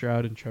C.J.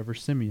 Stroud and Trevor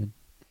Siemian.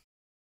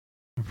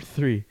 Number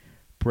 3,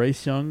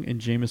 Bryce Young and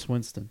Jameis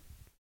Winston.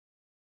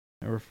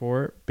 Number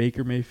 4,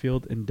 Baker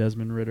Mayfield and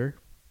Desmond Ridder.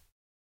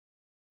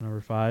 Number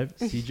 5,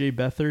 C.J.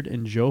 Beathard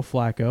and Joe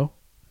Flacco.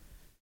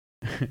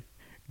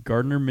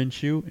 Gardner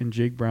Minshew and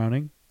Jake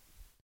Browning.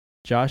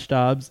 Josh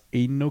Dobbs,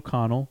 Aiden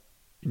O'Connell,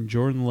 and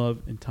Jordan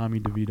Love and Tommy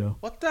DeVito.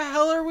 What the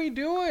hell are we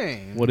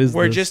doing? What is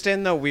We're this? just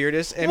in the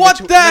weirdest. What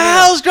the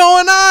hell's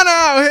going on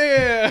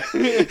out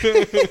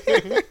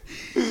here?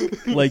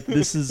 Like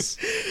this is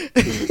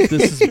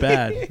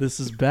bad. This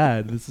is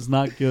bad. This is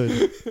not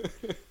good.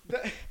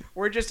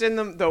 We're just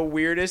in the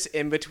weirdest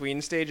in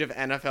between stage of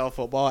NFL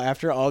football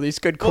after all these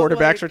good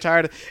quarterbacks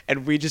retired,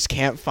 and we just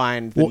can't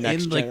find the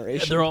next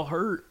generation. They're all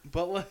hurt.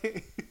 But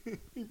like,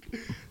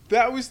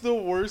 that was the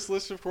worst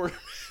list of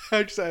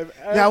quarterbacks I've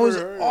ever That was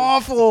heard.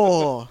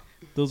 awful.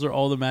 Those are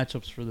all the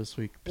matchups for this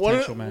week. One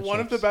Potential of, matchups. one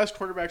of the best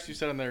quarterbacks you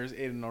said in there is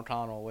Aiden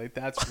O'Connell. Like,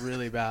 that's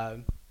really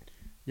bad.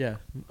 Yeah.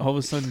 All of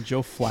a sudden,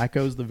 Joe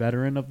Flacco's the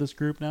veteran of this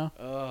group now.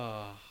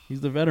 Ugh. He's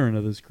the veteran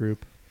of this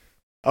group.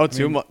 Oh,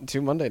 two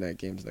Monday night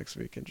games next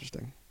week.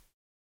 Interesting.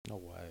 No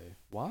way.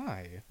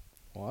 Why?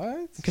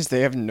 What? Because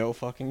they have no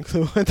fucking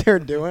clue what they're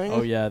doing.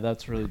 Oh yeah,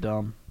 that's really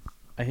dumb.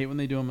 I hate when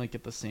they do them like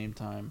at the same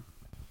time.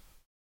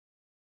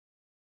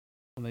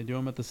 When they do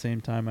them at the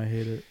same time, I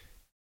hate it.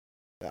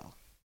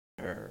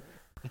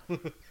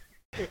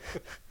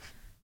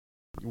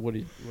 What do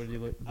you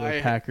like?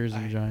 The Packers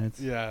and Giants.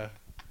 Yeah.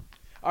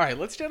 All right,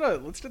 let's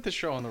get this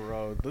show on the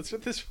road. Let's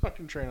get this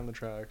fucking train on the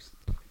tracks.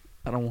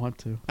 I don't want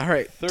to. All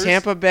right,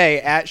 Tampa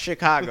Bay at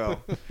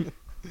Chicago.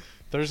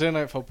 Thursday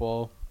night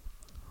football.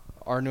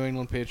 Our New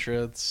England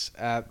Patriots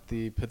at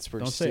the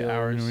Pittsburgh Don't Steelers. say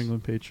our New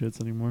England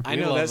Patriots anymore. I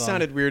know that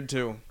sounded weird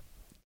too.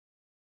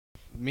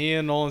 Me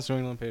and Nolan's New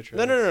England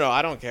Patriots. No.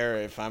 I don't care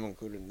if I'm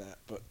included in that,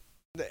 but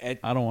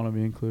I don't want to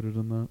be included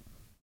in that.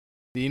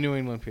 The New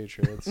England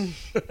Patriots.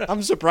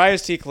 I'm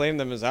surprised he claimed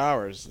them as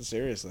ours.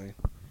 Seriously.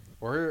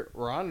 We're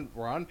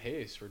on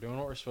pace. We're doing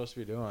what we're supposed to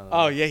be doing.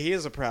 Oh yeah, he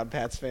is a proud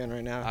Pats fan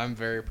right now. I'm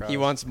very proud. He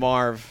wants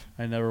Marv.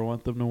 I never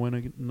want them to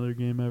win another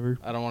game ever.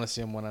 I don't want to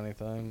see him win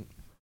anything.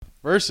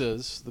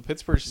 Versus the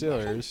Pittsburgh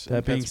Steelers.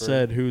 That being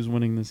said, who's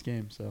winning this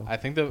game? So I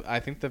think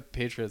the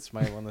Patriots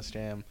might win this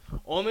game.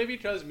 Only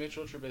because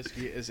Mitchell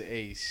Trubisky is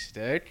a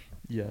stick.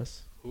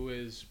 Yes. Who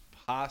is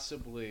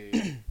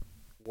possibly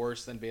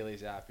worse than Bailey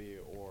Zappi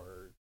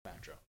or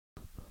Mac Jones.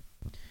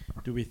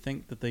 Do we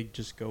think that they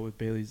just go with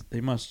Bailey's? They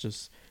must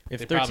just. If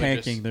They they're probably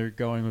tanking, just- they're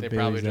going with They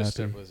Bailey probably just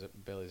Zappi. stick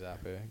with Bailey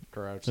Zappi.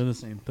 Correct. They're the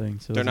same thing.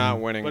 So They're it not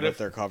doesn't- winning, But but if-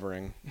 they're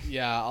covering.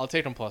 Yeah, I'll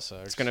take them plus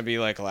 6. It's gonna be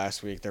like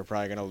last week. They're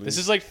probably gonna lose. This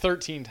is like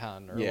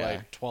 13-10 or Yeah.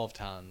 like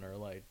 12-10 or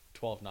like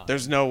 12-9.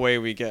 There's no way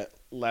we get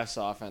less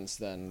offense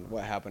than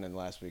what happened in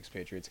last week's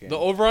Patriots game. The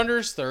over-under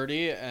is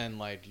 30, and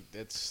like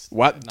it's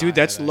What, not dude?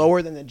 That's hitting.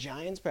 lower than the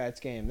Giants Pats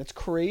game. That's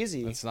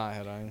crazy. It's not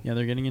hitting. Yeah,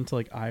 they're getting into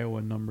like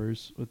Iowa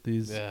numbers with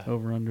these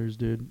over-unders,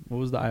 dude. What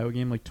was the Iowa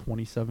game? Like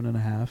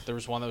 27.5? There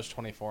was one that was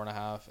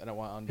 24.5, and it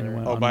went under. And it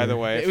went Oh, by under. the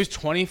way, It was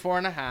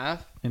 24.5,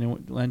 And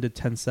it ended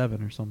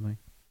 10-7 or something.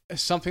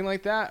 something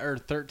like that, or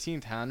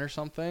 13-10 or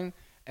something,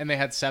 and they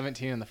had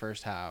 17 in the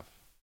first half,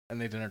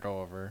 and they didn't go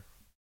over.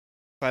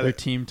 Their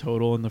team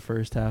total in the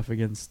first half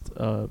against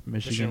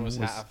Michigan was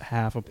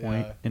half a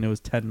point, and it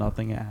was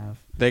 10-0 at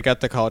half. they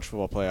got the college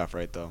football playoff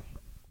right though.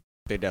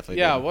 They definitely.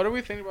 Yeah, did. what do we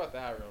think about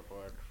that, real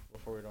quick,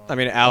 before we go on? I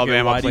mean,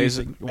 Alabama why do you plays.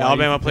 think- why do you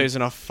Alabama think- plays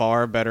in a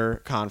far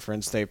better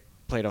conference. They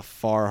played a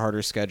far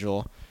harder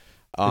schedule.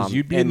 'Cause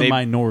you'd be in and the they-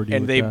 minority.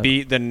 And with they that.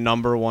 beat the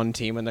number one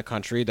team in the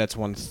country that's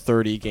won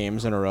 30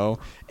 games in a row.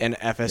 And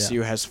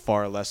FSU has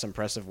far less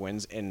impressive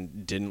wins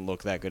and didn't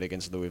look that good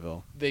against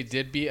Louisville. They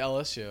did beat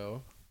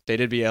LSU. They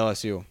did beat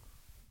LSU.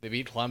 They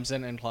beat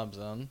Clemson and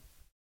Clemson.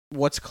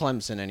 What's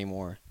Clemson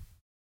anymore?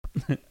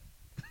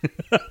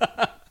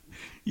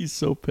 He's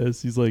so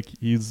pissed. He's like,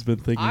 he's been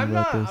thinking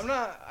about this.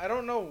 I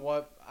don't know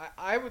what.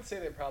 I would say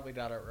they probably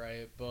got it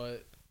right,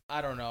 but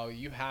I don't know.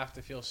 You have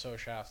to feel so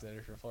shafted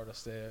if you're Florida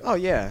State. Oh,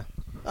 yeah.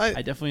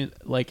 I definitely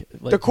like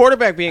the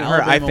quarterback being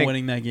hurt, Alabama I think.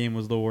 winning that game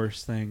was the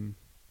worst thing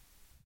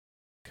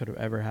could have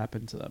ever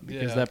happened to them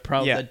because Yeah.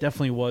 that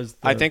definitely was.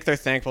 I think they're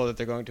thankful that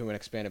they're going to an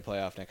expanded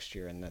playoff next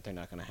year and that they're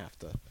not going to have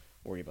to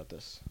worry about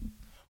this.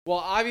 Well,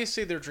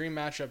 obviously their dream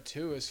matchup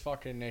too is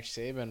fucking Nick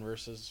Saban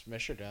versus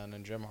Michigan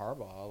and Jim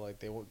Harbaugh. Like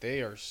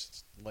they are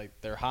like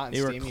they're hot and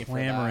They were steamy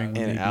clamoring for that. when And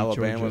they beat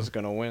Alabama's Georgia.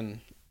 going to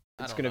win.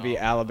 I It's don't going to be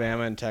know.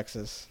 Alabama and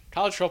Texas.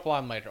 College football.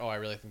 I'm like, I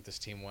really think this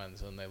team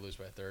wins, and they lose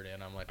by 30,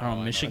 and I'm like, Oh, I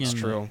know Michigan, that's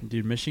true.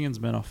 dude. Michigan's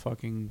been a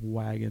fucking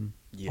wagon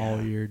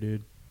all year,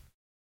 dude.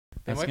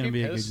 They That's might gonna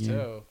be a good pissed game.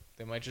 too.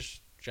 They might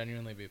just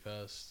genuinely be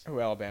pissed. Who,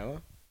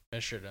 Alabama?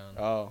 Michigan.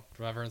 Oh,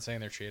 From everyone saying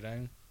they're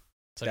cheating.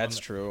 It's that's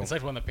when true. It's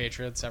like when the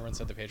Patriots, everyone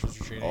said the Patriots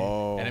were cheating,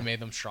 Oh. and it made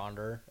them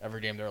stronger.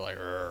 Every game they're like,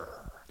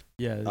 "Rrr."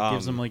 Yeah, it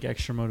gives them like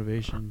extra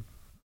motivation.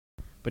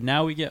 But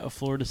now we get a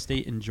Florida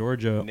State and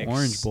Georgia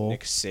Orange Bowl.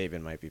 Nick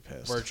Saban might be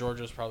pissed. Where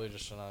Georgia's probably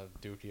just gonna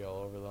dookie all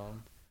over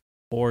them.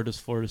 Or does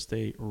Florida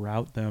State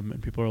rout them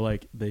and people are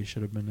like, they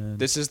should have been in?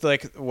 This is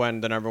like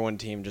when the number one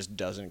team just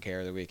doesn't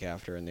care the week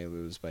after and they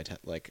lose by 10.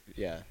 Like,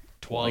 yeah.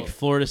 Like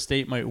Florida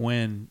State might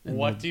win. and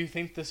What do you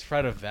think the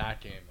spread of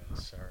that game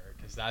is, sir?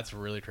 Because that's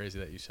really crazy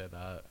that you said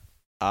that.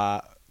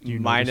 Do you know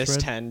the Minus spread?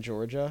 10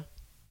 Georgia.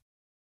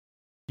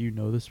 Do you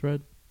know the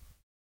spread?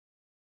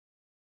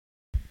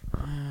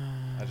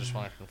 I just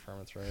want to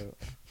confirm it's right.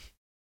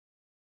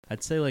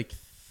 I'd say like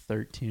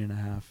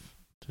 13.5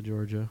 to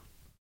Georgia.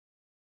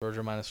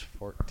 Georgia minus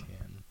 14.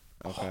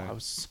 Okay. Oh, I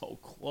was so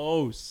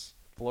close.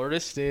 Florida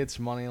State's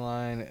money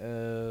line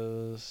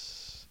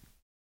is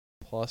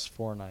plus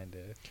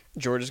 490.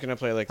 Georgia's going to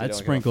play like they I'd don't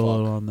give sprinkle a fuck.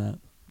 little on that.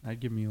 I'd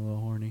give me a little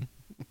horny.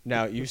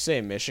 Now, you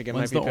say Michigan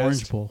When's might the be Orange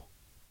pissed? Bowl?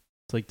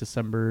 It's like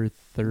December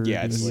 3rd.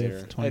 Yeah, it's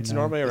later. It's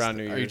normally around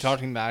New Year's. Are you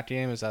talking that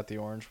game? Is that the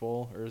Orange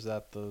Bowl? Or is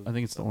that the... I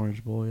think it's the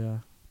Orange Bowl, yeah.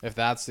 If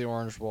that's the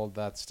Orange Bowl,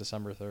 that's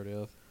December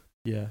 30th.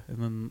 Yeah, and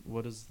then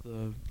what is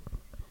the...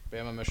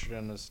 Bama,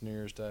 Michigan is New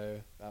Year's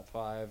Day at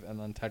 5, and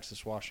then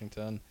Texas,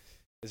 Washington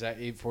is at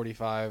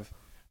 8:45.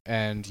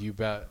 and you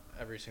bet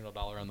every single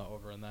dollar on the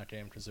over in that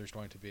game because there's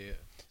going to be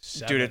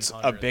Dude, it's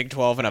a Big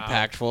 12 and a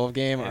Pac-12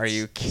 game. Are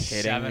you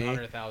kidding me?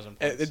 700,000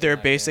 They're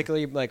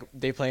basically like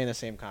they play in the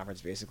same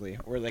conference, basically,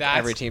 where like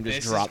every team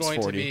just drops 40. This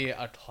is going to be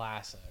a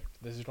classic.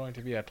 This is going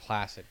to be a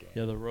classic game.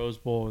 Yeah, the Rose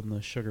Bowl and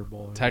the Sugar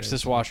Bowl.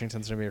 Texas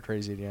Washington's gonna be a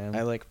crazy game.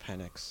 I like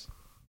Penix.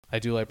 I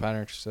do like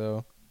Patriots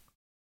too.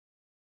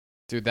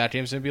 Dude, that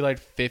game's gonna be like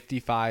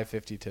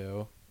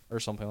 55-52 or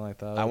something like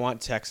that. I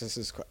want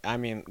Texas's. I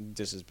mean,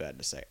 this is bad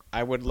to say.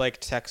 I would like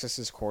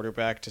Texas's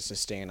quarterback to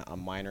sustain a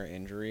minor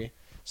injury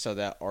so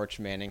that Arch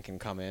Manning can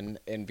come in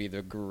and be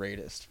the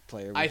greatest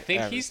player. I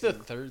think he's the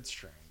third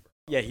string.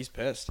 Yeah, he's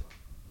pissed.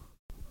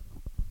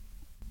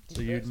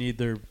 So you'd need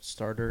their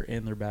starter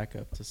and their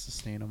backup to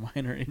sustain a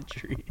minor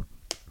injury.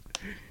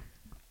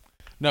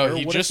 No, Or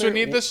he what just if would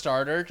they're- need the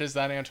starter because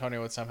then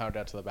Antonio would somehow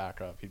get to the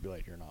backup. He'd be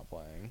like, "You're not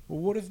playing." Well,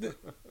 what if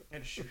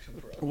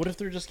what if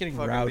they're just getting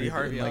routed?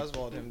 Harvey in, like,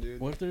 Oswald him, dude.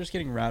 what if they're just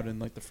getting routed in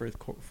like the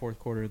fourth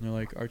quarter and they're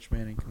like, Arch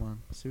Manning, come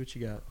on, see what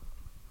you got.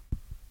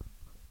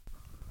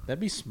 That'd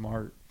be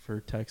smart for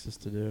Texas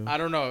to do. I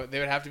don't know. They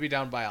would have to be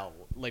down by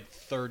like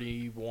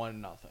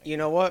 31-0. You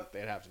know what?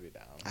 They'd have to be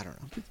down. I don't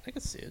know. I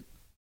could see it.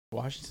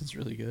 Washington's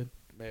really good.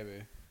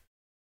 Maybe.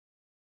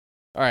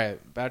 All right,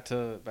 back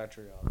to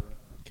reality.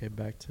 Okay,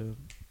 back to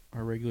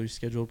our regularly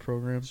scheduled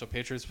program. So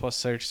Patriots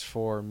 +6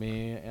 for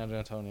me and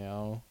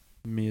Antonio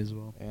Me as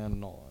well. and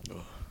Nolan.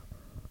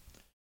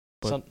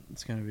 But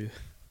it's gonna be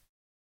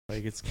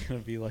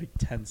like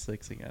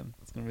 10-6 again.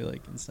 It's gonna be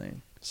like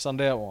insane.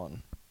 Sunday at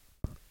 1.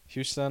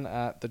 Houston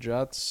at the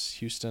Jets.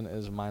 Houston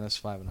is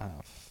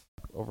 -5.5.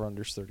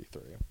 Over/unders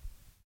 33.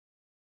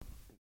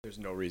 There's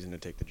no reason to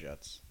take the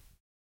Jets.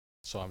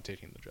 So I'm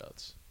taking the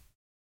Jets.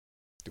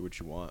 Do what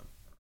you want.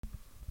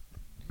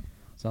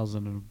 Sal's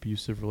in an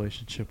abusive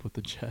relationship with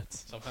the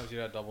Jets. Sometimes you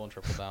got double and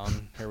triple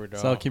down. Here we go.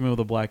 Sal came in with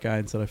a black eye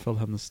and said, "I fell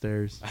down the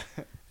stairs."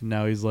 And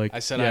now he's like, I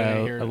said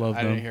yeah, I love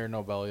them. didn't hear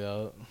no bell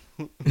yet.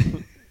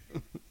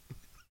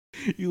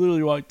 You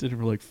literally walked in and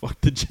were like, "Fuck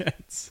the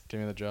Jets." Give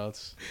me the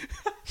Jets.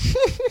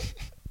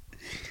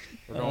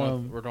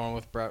 We're going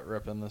with Brett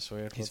Rippin this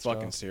week. He's Let's go.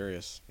 fucking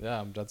serious. Yeah,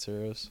 I'm dead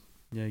serious.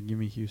 Yeah, give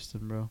me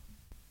Houston, bro.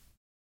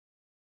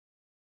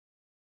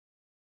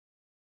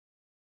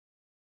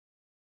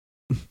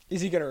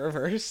 Is he gonna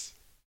reverse?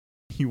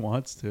 He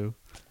wants to.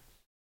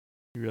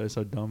 You realize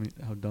how dumb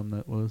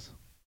that was.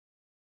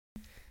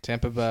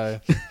 Tampa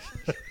Bay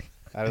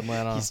at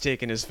Atlanta. He's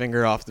taking his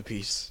finger off the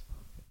piece.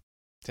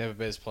 Tampa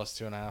Bay is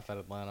 +2.5 at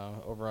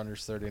Atlanta.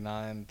 Over/unders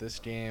 39. This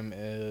game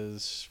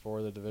is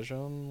for the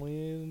division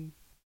lead.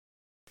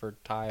 For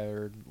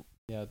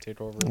take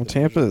over. Well, the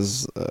Tampa division.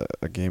 is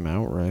a game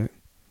out, right?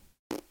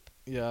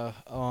 Yeah.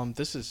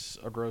 This is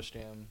a gross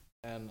game,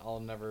 and I'll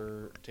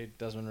never take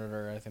Desmond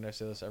Ridder. I think I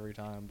say this every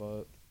time,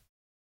 but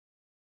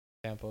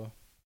Tampa.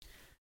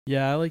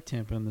 Yeah, I like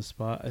Tampa in this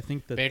spot. I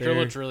think that Baker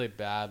looked really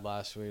bad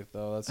last week,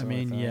 though. That's. I the only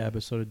mean, thing. yeah,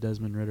 but so did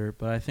Desmond Ridder.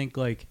 But I think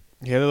like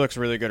Yeah, he looks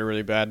really good or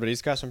really bad, but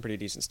he's got some pretty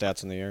decent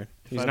stats in the year.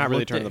 if He's I've not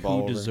really looked turning the at ball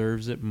who over.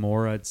 deserves it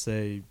more, I'd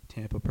say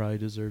Tampa probably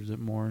deserves it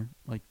more,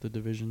 like the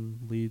division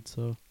lead.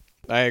 So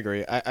I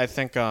agree. I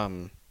think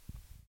Tampa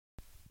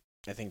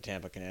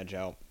can edge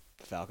out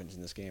the Falcons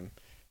in this game.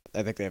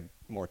 I think they have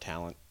more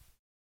talent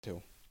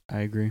too, I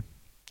agree.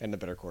 and the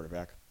better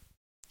quarterback.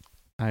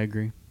 I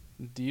agree.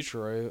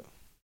 Detroit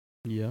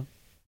Yeah,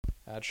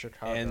 at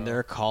Chicago. And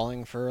they're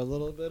calling for a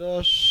little bit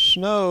of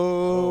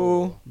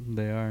snow.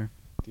 they are.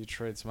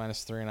 Detroit's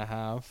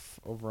 -3.5.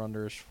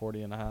 Over/under is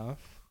 40.5.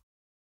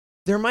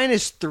 They're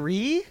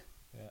 -3,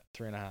 Yeah,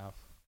 3.5.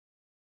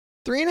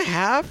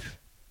 3.5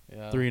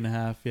 Yeah.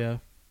 3.5. Yeah,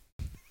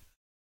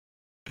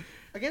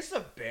 against the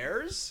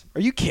Bears.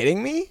 Are you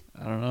kidding me?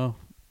 I don't know.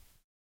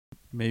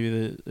 Maybe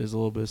there's a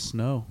little bit of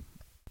snow.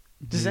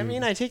 Does that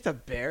mean I take the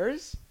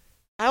Bears?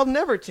 I'll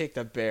never take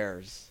the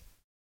Bears.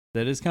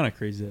 That is kind of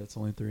crazy. That's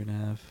only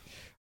 3.5.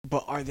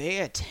 But are they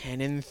a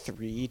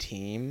 10-3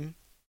 team?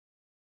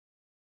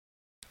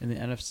 In the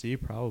NFC,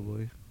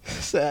 probably.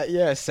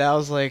 Yeah,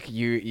 sounds like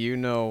you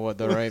know what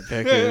the right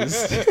pick is.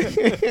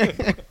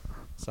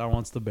 Sal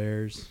wants the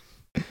Bears.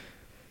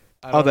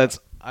 Oh, that's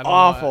I don't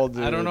awful,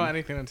 know, I don't know dude.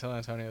 anything until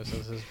Antonio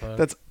says his pick.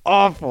 that's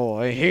awful.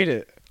 I hate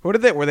it. Who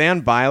did they? Were they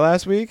on bye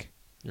last week?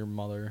 Your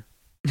mother.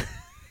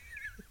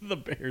 The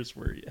Bears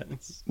were,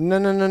 yes. No.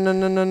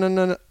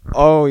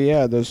 Oh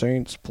yeah, the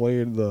Saints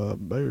played the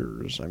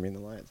Bears. I mean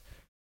the Lions.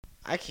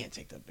 I can't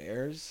take the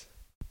Bears,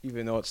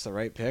 even though it's the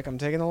right pick. I'm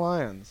taking the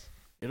Lions.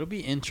 It'll be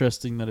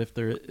interesting that if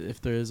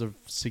there is a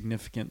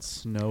significant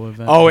snow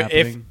event happening.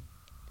 happening.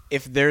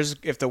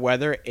 If the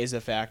weather is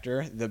a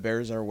factor, the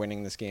Bears are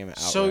winning this game outright.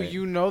 So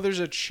you know there's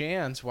a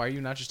chance. Why are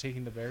you not just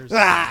taking the Bears?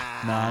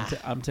 Ah! No,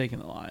 I'm taking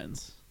the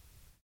Lions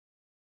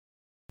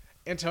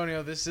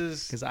Antonio, this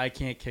is because I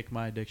can't kick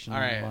my addiction. All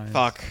on right, the Lions.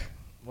 Fuck.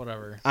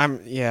 whatever. I'm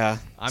taking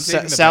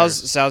the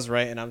Sal's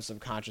right, and I'm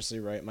subconsciously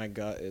right. My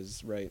gut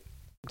is right.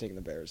 I'm taking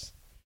the Bears.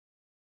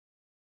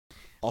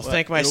 I'll Well,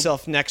 thank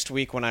myself next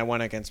week when I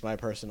went against my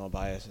personal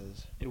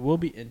biases. It will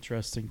be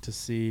interesting to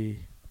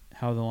see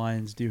how the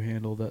Lions do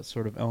handle that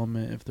sort of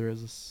element if there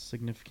is a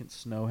significant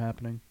snow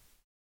happening.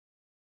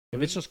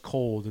 If it's just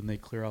cold and they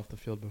clear off the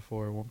field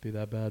before, it won't be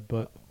that bad.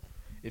 But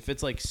if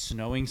it's like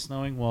snowing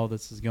while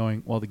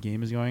the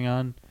game is going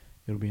on,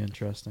 it'll be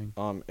interesting.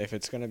 If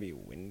it's gonna be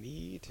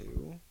windy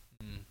too.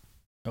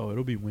 Oh,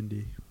 it'll be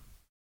windy.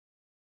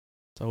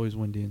 It's always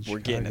windy in Chicago.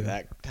 We're getting to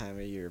that time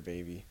of year,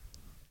 baby.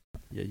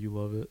 Yeah, you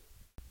love it.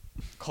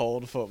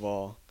 Cold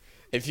football.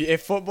 If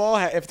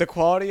the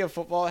quality of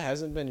football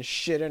hasn't been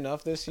shit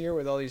enough this year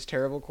with all these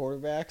terrible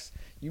quarterbacks,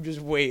 you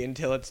just wait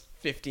until it's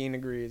 15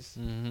 degrees.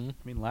 Mm-hmm. I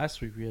mean, last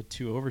week we had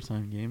 2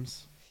 overtime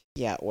games.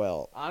 Yeah,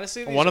 well,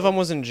 honestly, one of them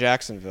was in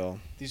Jacksonville.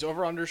 These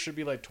over-unders should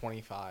be like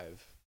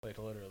 25, like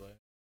literally,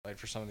 like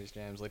for some of these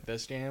games, like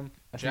this game,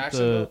 I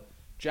think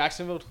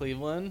Jacksonville,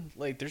 Cleveland,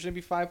 like there's gonna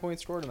be 5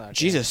 points scored in that.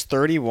 Jesus,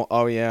 31.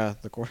 Oh yeah,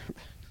 the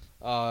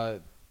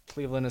quarterback.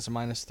 Cleveland is a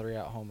 -3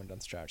 at home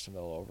against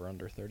Jacksonville, over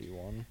under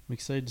 31. I'm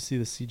excited to see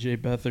the C.J.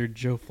 Beathard,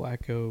 Joe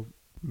Flacco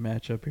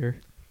matchup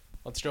here.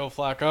 Let's Joe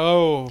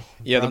Flacco.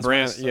 Yeah,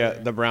 Browns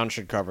the Browns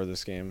should cover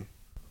this game.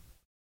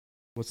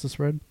 What's the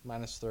spread?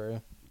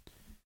 -3.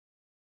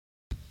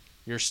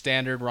 Your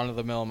standard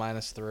run-of-the-mill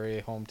 -3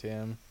 home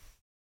team.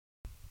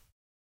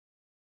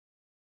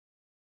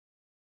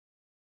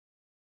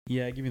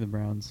 Yeah, give me the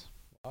Browns.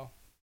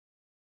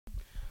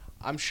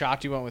 I'm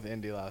shocked you went with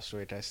Indy last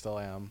week. I still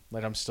am.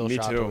 Like, I'm still Me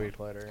shocked too. a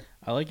week later.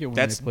 I like it when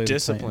That's they play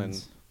discipline. the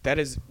Titans. That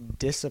is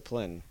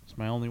discipline. It's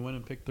my only win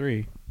in pick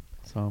 3.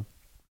 So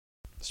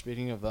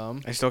Speaking of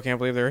them, I still can't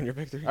believe they're in your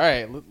pick 3. all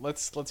right,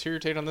 let's hear your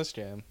take on this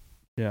game.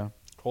 yeah,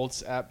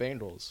 Colts at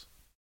Bengals.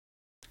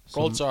 So-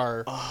 Colts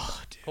are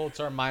dude.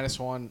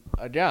 -1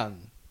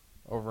 again.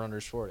 Over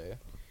unders 40.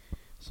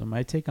 So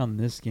my take on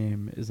this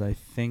game is I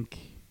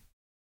think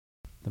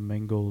the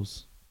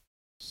Bengals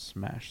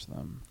smash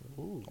them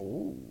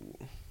Ooh.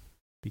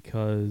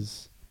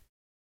 because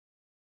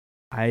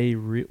I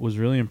was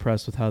really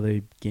impressed with how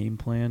they game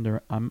planned.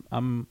 Or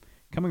I'm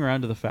coming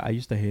around to the fact I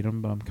used to hate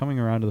him, but I'm coming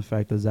around to the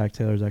fact that Zach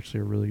Taylor is actually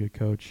a really good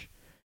coach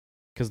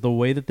because the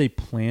way that they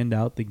planned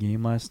out the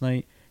game last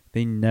night,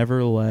 they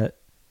never let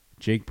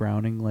Jake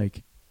Browning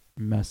like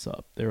mess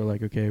up. They were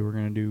like, okay, we're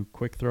gonna do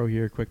quick throw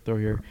here, quick throw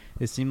here.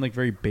 It seemed like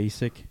very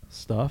basic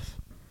stuff.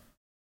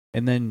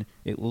 And then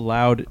it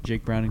allowed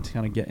Jake Browning to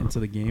kind of get into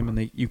the game,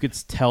 and you could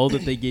tell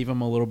that they gave him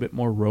a little bit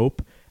more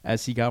rope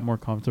as he got more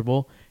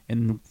comfortable.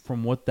 And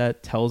from what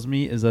that tells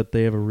me is that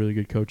they have a really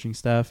good coaching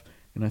staff,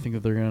 and I think that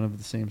they're going to have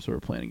the same sort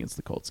of plan against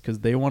the Colts because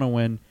they want to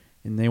win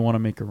and they want to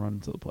make a run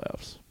into the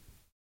playoffs.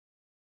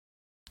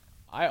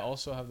 I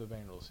also have the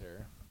Bengals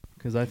here.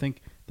 Because I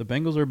think the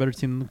Bengals are a better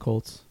team than the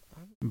Colts.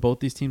 And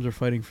both these teams are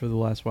fighting for the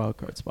last wild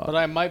card spot. But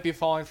I might be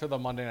falling for the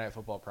Monday Night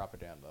Football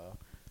propaganda.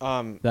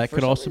 That For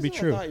could some also be reason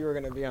true. I thought you were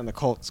gonna be on the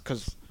Colts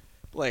because,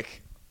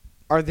 like,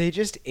 are they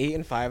just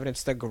 8-5 and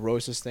it's the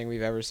grossest thing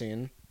we've ever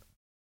seen?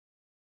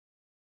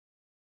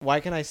 Why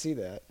can I see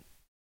that?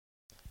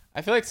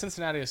 I feel like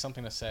Cincinnati has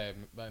something to say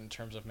in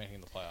terms of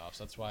making the playoffs.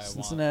 That's why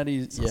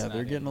Cincinnati's, yeah,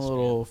 they're getting a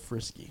little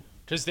frisky.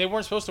 Because they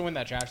weren't supposed to win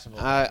that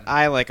Jacksonville game.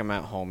 I like them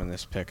at home in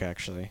this pick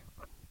actually.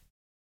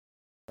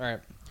 All right.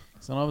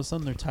 So all of a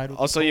sudden they're tied with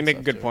Also, the you Colts make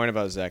a good after. point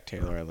about Zach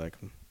Taylor. I like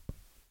him.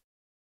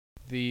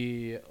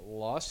 The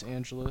Los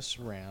Angeles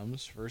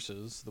Rams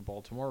versus the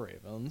Baltimore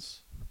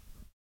Ravens.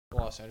 The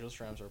Los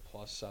Angeles Rams are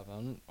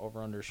 +7.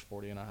 Over-unders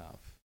 40.5.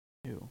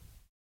 Ew.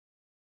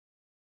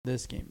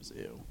 This game is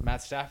ew.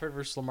 Matt Stafford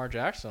versus Lamar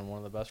Jackson. One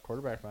of the best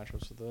quarterback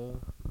matchups of the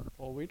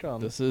whole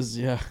weekend. This is,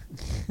 yeah.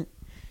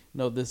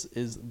 No, this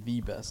is the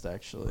best,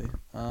 actually.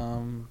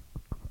 Put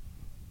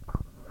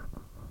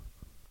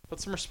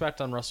some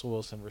respect on Russell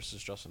Wilson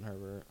versus Justin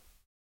Herbert.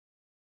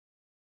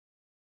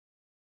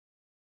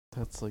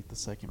 That's like the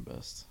second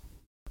best.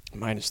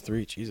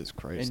 -3. Jesus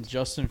Christ. And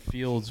Justin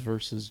Fields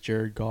versus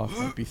Jared Goff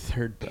might be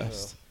third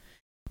best.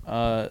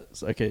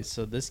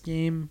 So this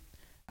game,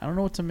 I don't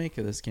know what to make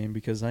of this game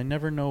because I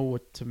never know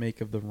what to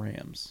make of the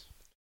Rams.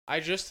 I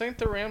just think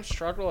the Rams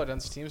struggle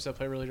against teams that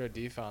play really good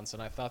defense,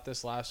 and I thought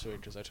this last week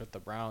because I took the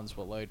Browns,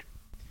 but like,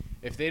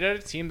 if they did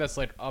a team that's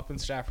like up in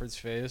Stafford's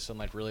face and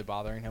like really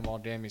bothering him all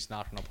game, he's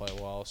not going to play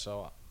well.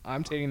 So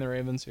I'm taking the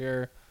Ravens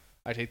here.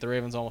 I take the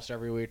Ravens almost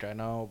every week, I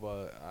know,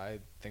 but I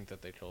think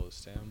that they kill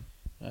this team.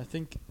 I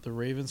think the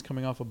Ravens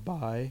coming off a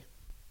bye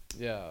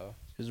Yeah.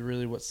 is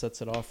really what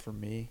sets it off for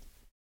me.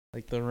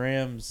 Like the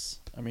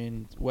Rams, I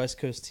mean, West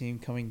Coast team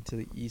coming to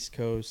the East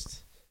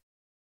Coast.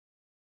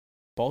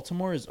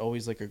 Baltimore is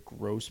always like a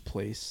gross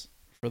place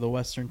for the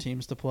Western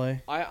teams to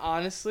play. I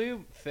honestly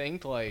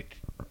think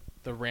like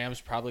the Rams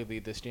probably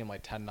lead this game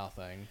like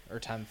 10-0 or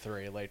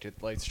 10-3. Like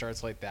it like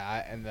starts like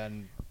that, and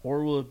then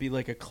Or will it be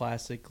like a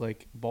classic,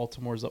 like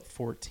Baltimore's up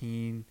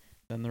 14,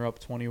 then they're up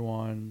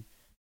 21,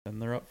 then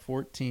they're up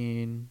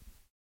 14,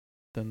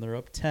 then they're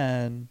up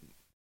 10,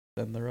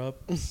 then they're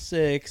up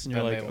 6, and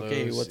you're Then like, they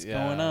okay, lose. what's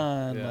Yeah, going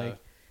on? yeah. Like,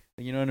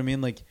 you know what I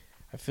mean? Like,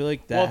 I feel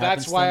like that. well, that's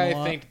happens to why them a I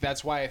lot.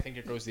 think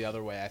it goes the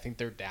other way. I think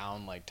they're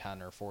down like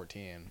 10 or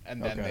 14,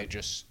 and then Okay.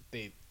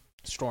 they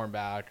storm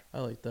back.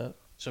 I like that.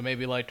 So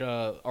maybe like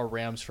a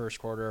Rams first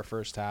quarter or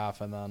first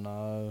half, and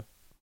then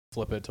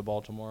Flip it to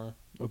Baltimore.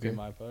 Would be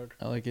my pick.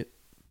 I like it.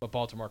 But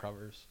Baltimore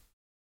covers.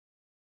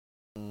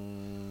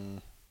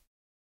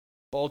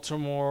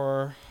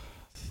 Baltimore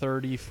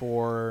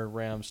 34,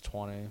 Rams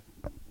 20.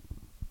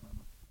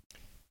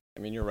 I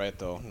mean, you're right,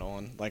 though,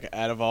 Nolan. Like,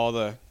 out of all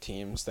the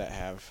teams that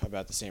have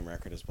about the same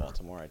record as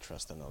Baltimore, I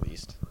trust them the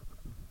least.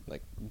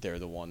 Like, they're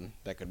the one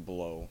that could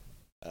blow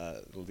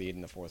the lead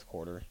in the fourth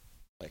quarter.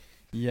 Like,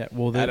 Yeah,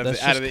 well, out of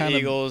that's the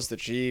Eagles, the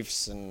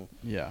Chiefs, and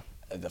yeah,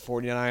 the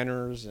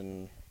 49ers,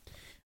 and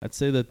I'd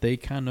say that they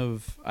kind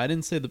of. I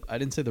didn't say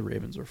the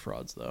Ravens were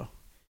frauds though.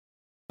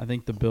 I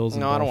think the Bills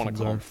and no, I don't want Dolphins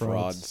to call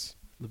are them frauds.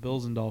 The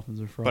Bills and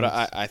Dolphins are frauds.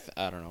 But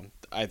I don't know.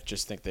 I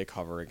just think they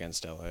cover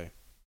against LA.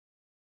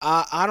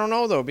 I don't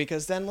know though,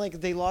 because then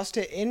like they lost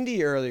to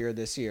Indy earlier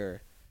this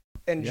year,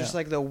 and just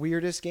like the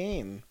weirdest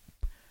game.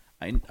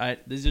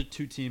 These are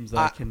two teams that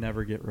I can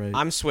never get right.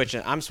 I'm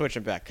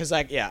switching back because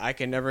I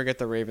can never get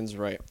the Ravens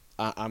right.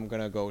 I'm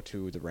gonna go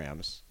to the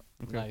Rams.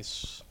 Okay.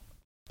 Nice.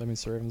 That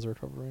means the Ravens are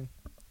covering.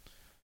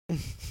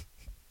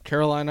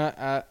 Carolina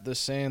at the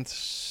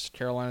Saints.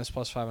 Carolina's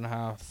plus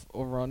 5.5.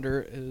 Over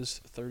under is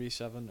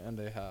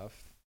 37.5.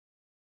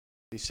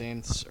 The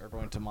Saints are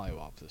going to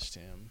mollywop this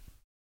team.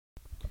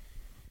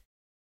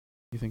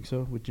 You think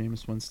so with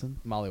Jameis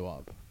Winston?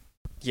 Mollywop.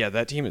 Yeah,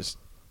 that team is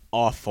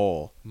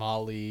awful.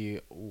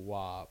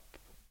 Mollywop.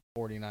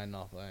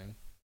 49-0.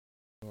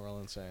 New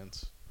Orleans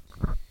Saints.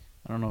 I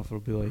don't know if it'll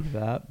be like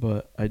that,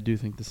 but I do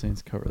think the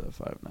Saints cover that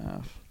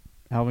 5.5.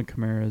 Alvin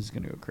Kamara is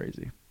gonna go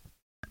crazy.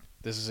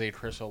 This is a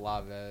Chris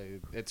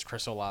Olave. It's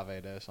Chris Olave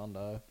Day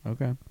Sunday.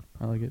 Okay,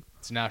 I like it.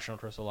 It's National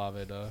Chris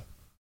Olave Day.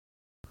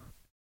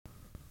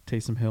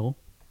 Taysom Hill.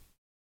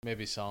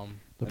 Maybe some.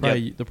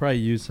 They'll probably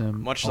use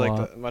him. Much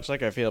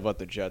like I feel about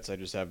the Jets, I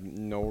just have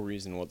no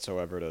reason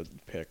whatsoever to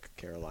pick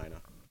Carolina.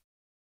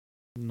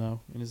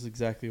 No, and it's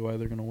exactly why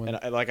they're gonna win.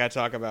 And I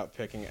talk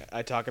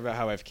about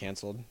how I've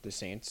canceled the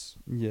Saints.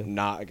 Yeah.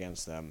 Not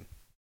against them.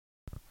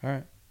 All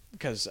right.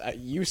 Because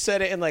you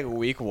said it in like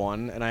week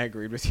 1, and I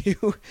agreed with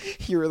you.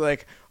 You were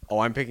like, "Oh,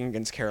 I'm picking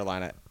against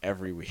Carolina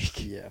every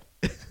week." Yeah.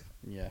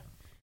 Yeah.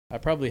 I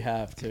probably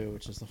have too,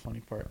 which is the funny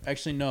part.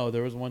 Actually, no.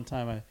 There was one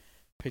time I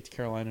picked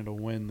Carolina to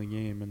win the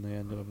game, and they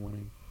ended up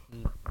winning.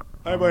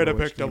 I might have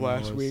picked them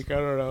last week. I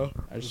don't know.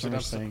 I just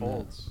remember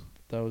remember saying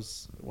that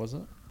was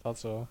it? Thought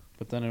so.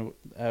 But then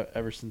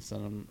ever since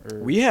then,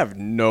 we have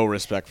no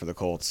respect for the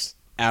Colts.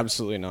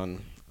 Absolutely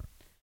none.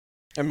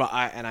 And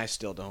I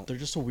still don't. They're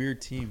just a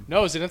weird team. No,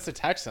 it was against the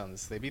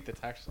Texans. They beat the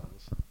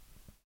Texans.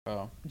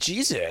 Oh.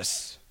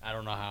 Jesus. I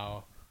don't know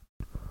how.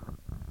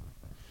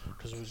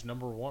 Because it was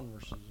number 1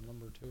 versus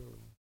number 2.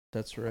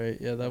 That's right.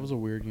 Yeah, that was a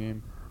weird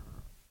game.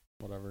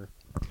 Whatever.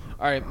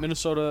 All right,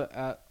 Minnesota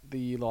at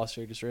the Las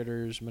Vegas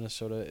Raiders.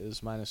 Minnesota is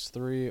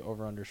 -3.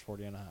 Over under is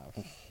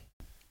 40.5.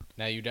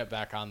 Now you get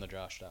back on the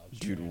Josh Dobbs.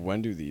 Dude,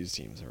 when do these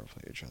teams ever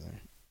play each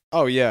other?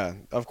 Oh, yeah.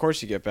 Of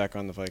course you get back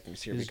on the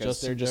Vikings here because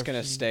they're just going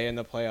to stay in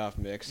the playoff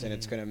mix, and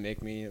it's going to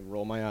make me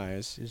roll my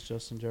eyes. Is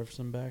Justin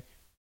Jefferson back?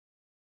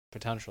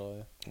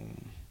 Potentially.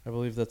 I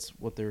believe that's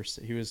what they were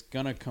saying. He was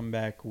going to come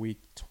back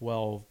week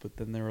 12, but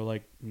then they were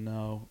like,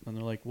 no. And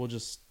they're like, we'll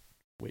just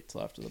wait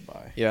till after the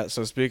bye. Yeah,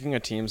 so speaking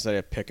of teams that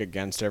I pick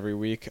against every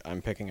week,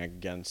 I'm picking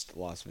against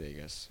Las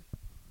Vegas.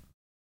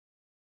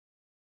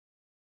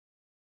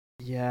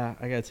 Yeah,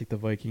 I gotta take the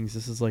Vikings.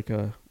 This is like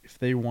if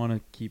they want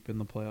to keep in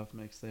the playoff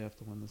mix, they have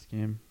to win this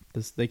game.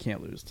 They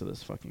can't lose to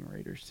this fucking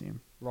Raiders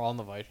team. We're all on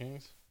the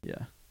Vikings?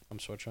 Yeah. I'm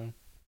switching.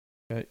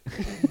 Okay.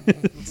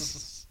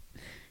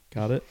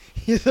 Got it?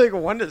 He's like,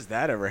 when does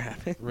that ever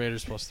happen?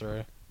 Raiders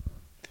 +3.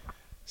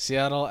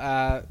 Seattle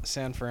at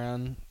San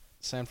Fran.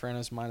 San Fran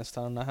is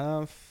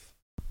 -10.5.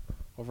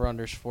 Over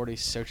under is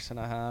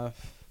 46.5.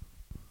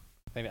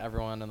 I think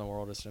everyone in the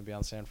world is going to be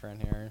on San Fran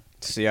here.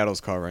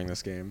 Seattle's covering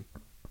this game.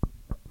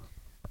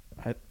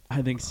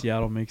 I think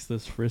Seattle makes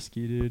this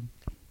frisky, dude.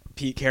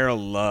 Pete Carroll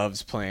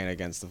loves playing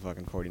against the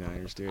fucking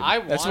 49ers, dude.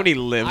 That's what he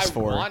lives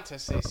for. I want to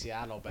say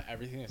Seattle, but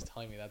everything is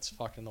telling me that's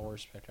fucking the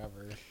worst pick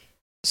ever.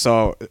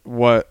 So,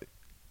 what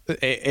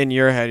in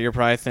your head, you're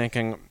probably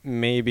thinking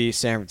maybe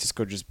San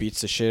Francisco just beats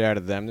the shit out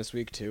of them this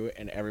week, too,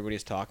 and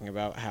everybody's talking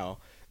about how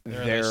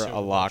they're a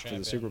lock for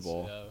the Super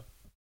Bowl.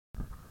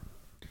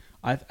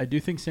 Yeah. I do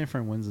think San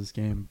Fran wins this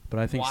game,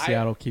 but I think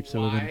Seattle keeps it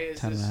within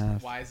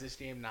 10.5. Why is this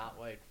game not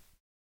like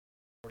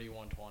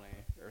 41-20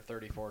 or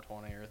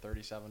 34-20 or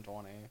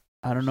 37-20?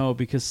 I don't know,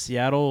 because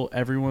Seattle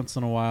every once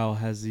in a while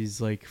has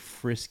these like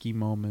frisky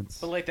moments.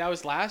 But like that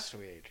was last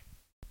week,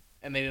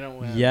 and they didn't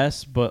win.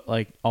 Yes, but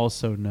like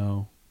also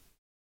no.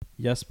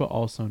 Yes, but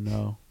also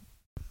no.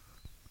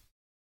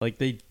 Like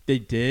they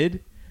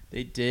did.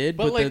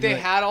 But like they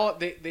had all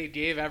they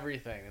gave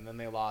everything, and then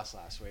they lost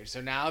last week. So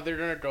now they're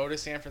gonna go to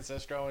San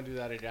Francisco and do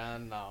that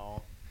again.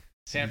 No,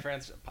 San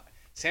Fran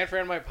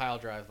might pile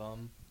drive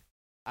them.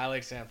 I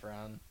like San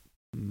Fran.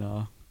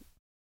 No.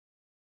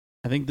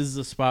 I think this is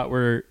a spot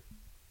where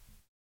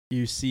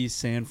you see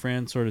San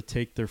Fran sort of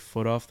take their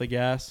foot off the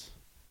gas,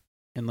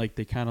 and like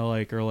they kind of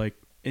like are like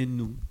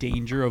in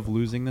danger of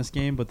losing this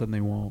game, but then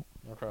they won't.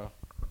 Okay.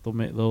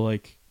 They'll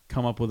like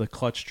come up with a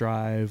clutch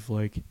drive,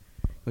 like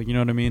Like, you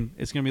know what I mean?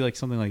 It's going to be like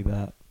something like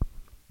that.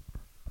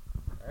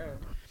 All right.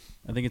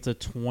 I think it's a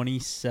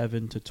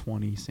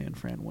 27-20 San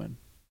Fran win.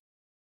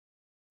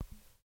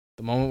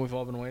 The moment we've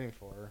all been waiting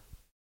for.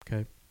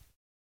 Okay.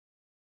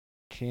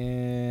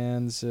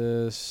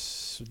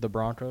 Kansas, the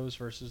Broncos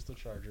versus the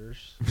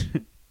Chargers.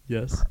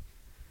 Yes.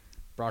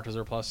 Broncos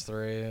are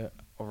 +3.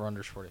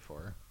 Over-under's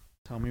 44.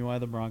 Tell me why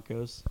the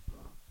Broncos.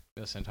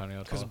 Yes,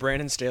 Antonio. Because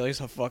Brandon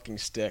Staley's a fucking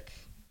stick.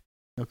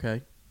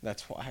 Okay.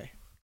 That's why.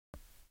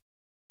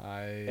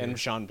 And And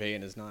Sean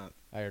Payton is not.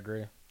 I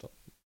agree.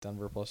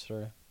 Denver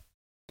 +3.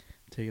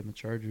 Taking the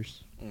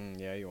Chargers.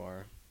 Yeah, you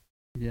are.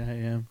 Yeah, I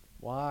am.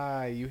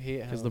 Why? You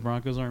hate him. Because the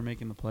Broncos aren't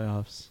making the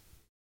playoffs.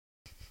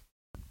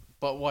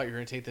 But what? You're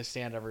going to take this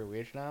stand every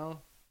week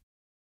now?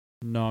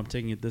 No, I'm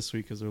taking it this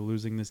week because they're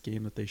losing this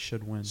game that they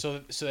should win.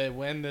 So they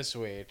win this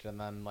week, and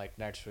then like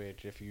next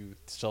week, if you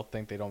still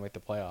think they don't make the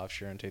playoffs,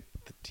 you're going to take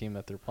the team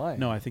that they're playing.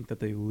 No, I think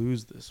that they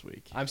lose this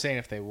week. I'm saying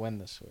if they win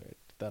this week,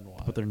 then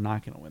what? But they're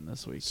not going to win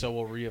this week. So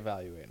we'll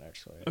reevaluate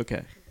next week. Okay.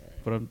 Right.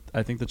 But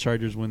I think the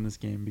Chargers win this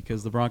game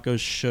because the Broncos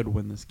should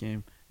win this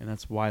game, and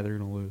that's why they're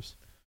going to lose.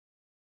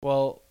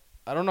 Well,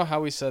 I don't know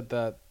how we said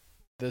that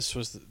this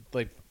was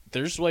like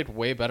there's like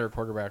way better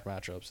quarterback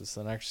matchups. It's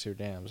the next two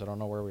games. I don't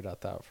know where we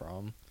got that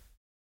from.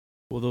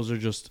 Well, those are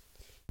just...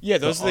 Yeah,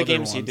 those are the other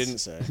games he ones. didn't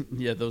say.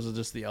 Yeah, those are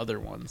just the other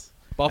ones.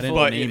 Buffalo,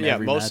 But name yeah,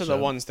 every most of the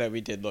matchup. ones that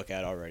we did look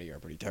at already are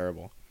pretty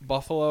terrible.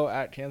 Buffalo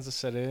at Kansas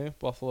City.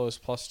 Buffalo is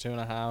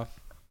 +2.5.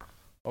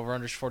 Over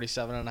unders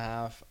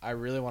 47.5. I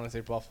really want to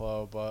take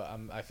Buffalo, but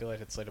I feel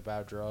like it's like a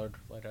bad drug.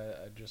 Like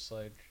I just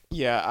like.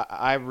 Yeah,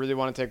 I really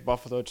want to take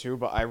Buffalo too,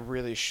 but I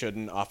really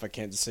shouldn't off a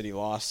Kansas City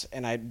loss,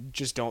 and I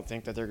just don't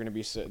think that they're going to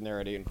be sitting there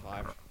at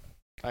 8-5.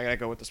 I gotta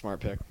go with the smart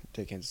pick.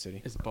 Take Kansas City.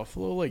 Is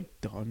Buffalo,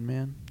 like, done,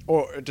 man?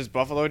 Or does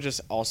Buffalo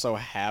just also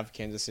have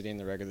Kansas City in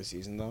the regular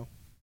season though?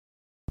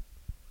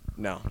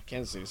 No,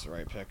 Kansas City's the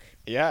right pick.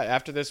 Yeah,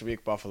 after this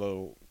week,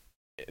 Buffalo,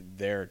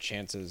 their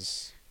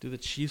chances. Do the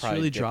Chiefs Probably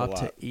really dip a drop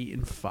to lot.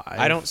 8-5?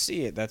 I don't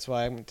see it. That's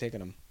why I'm taking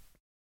them.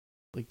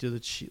 Like,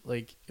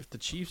 if the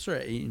Chiefs are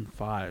at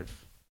 8-5,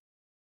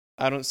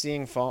 I don't see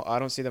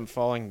them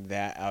falling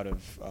that out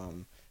of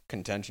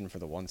contention for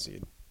the 1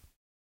 seed.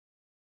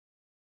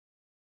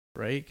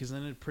 right? Because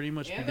then it'd pretty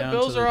much be And down the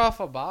Bills to are off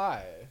a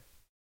bye.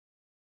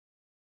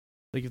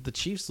 Like, if the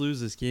Chiefs lose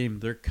this game,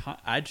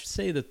 I'd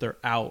say that they're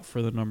out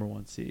for the number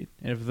 1 seed.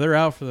 And if they're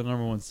out for the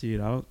number 1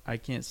 seed, I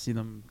can't see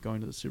them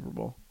going to the Super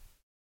Bowl.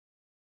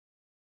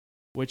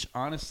 Which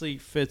honestly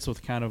fits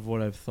with kind of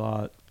what I've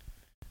thought.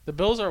 The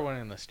Bills are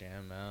winning this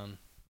game, man.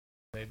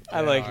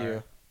 I like are.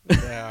 you.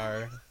 They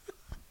are.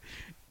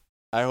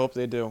 I hope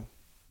they do.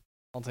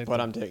 I'm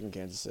I'm taking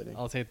Kansas City.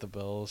 I'll take the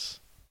Bills.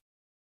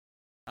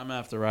 I'm going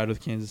to have to ride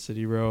with Kansas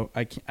City, bro.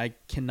 I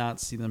cannot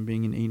see them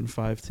being an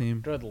 8-5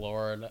 team. Good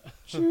Lord.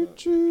 Choo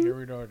choo. Here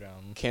we go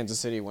down. Kansas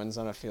City wins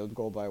on a field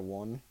goal by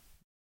 1.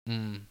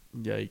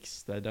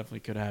 Yikes. That definitely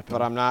could happen.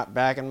 But I'm not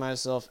backing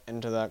myself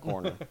into that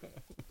corner.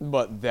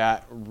 But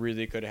that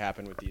really could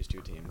happen with these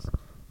two teams.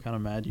 kind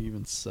of mad you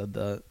even said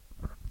that.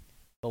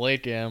 The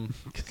late game.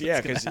 Yeah,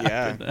 It's because gonna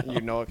happen now.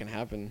 you know it can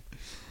happen.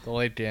 The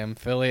late game.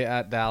 Philly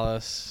at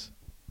Dallas.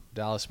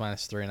 Dallas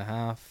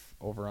 -3.5.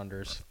 Over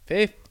unders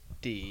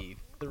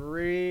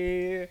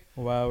 53.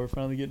 Wow, we're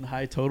finally getting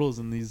high totals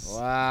in these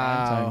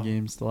Wow. primetime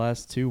games. The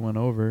last two went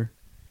over.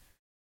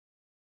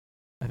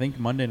 I think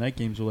Monday night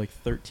games were like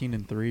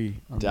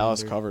 13-3. on the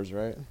Dallas under. covers,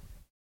 right?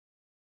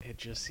 It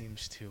just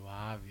seems too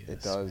obvious.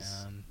 It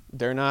does. Man.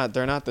 They're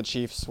not the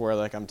Chiefs where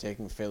like I'm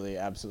taking Philly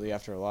absolutely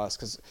after a loss,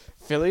 because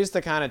Philly's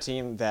the kind of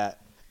team that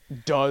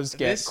does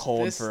get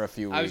cold for a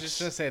few weeks. I was just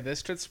gonna say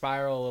this could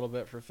spiral a little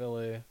bit for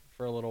Philly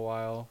for a little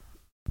while.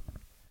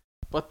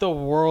 But the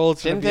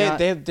world's gonna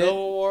the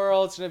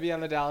world's gonna be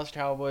on the Dallas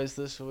Cowboys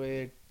this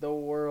week. The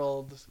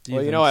world.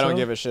 Well, you know I don't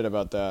give a shit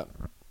about that.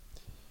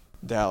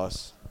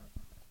 Dallas.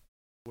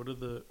 What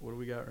do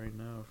we got right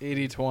now?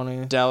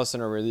 80-20. Dallas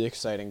in a really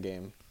exciting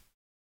game.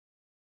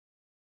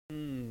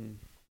 And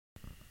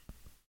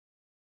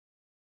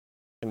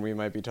we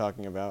might be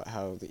talking about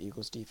how the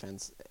Eagles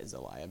defense is a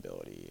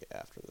liability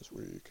after this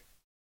week.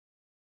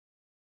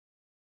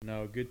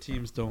 No, good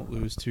teams don't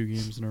lose 2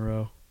 games in a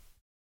row.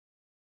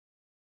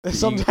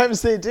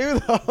 Sometimes they do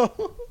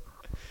though.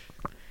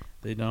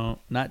 They don't.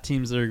 Not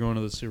teams that are going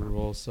to the Super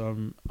Bowl. So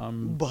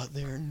I'm But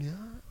they're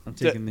not. I'm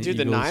taking the Dude,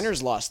 Eagles. the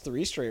Niners lost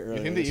 3 straight earlier.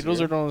 You think the Eagles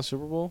are going to the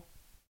Super Bowl?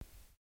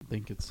 I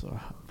think it's a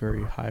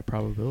very high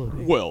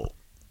probability. Well,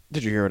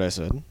 did you hear what I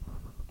said?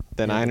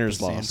 The Niners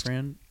but lost. San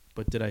Fran,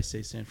 but did I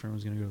say San Fran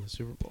was going to go to the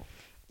Super Bowl?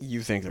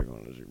 You think they're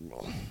going to the Super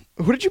Bowl?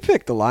 Who did you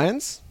pick? The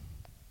Lions?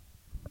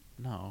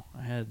 No,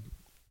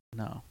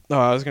 no. Oh,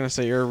 I was gonna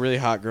say you're a really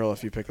hot girl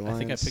if you pick the Lions. I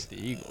think I picked the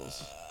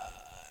Eagles.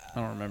 I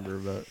don't remember,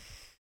 but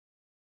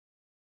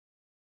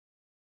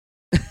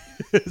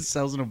it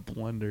sounds in a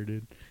blender,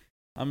 dude.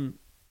 I'm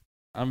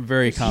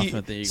very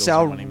confident the Eagles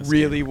Sal are winning this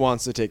really game.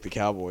 wants to take the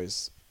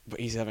Cowboys,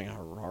 but he's having a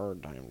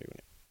hard time doing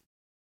it.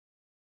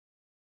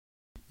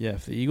 Yeah,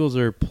 if the Eagles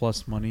are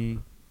plus money,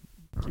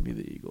 give me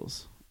the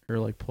Eagles. Or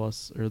like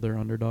plus, or they're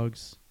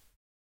underdogs.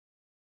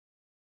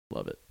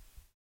 Love it.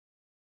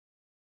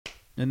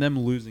 And them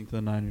losing to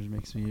the Niners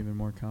makes me even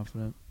more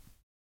confident.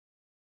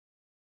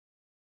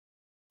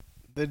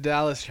 The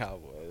Dallas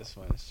Cowboys.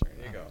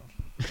 There you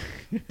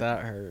go.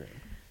 That hurt.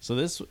 So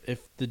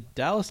if the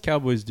Dallas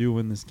Cowboys do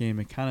win this game,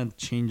 it kind of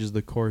changes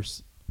the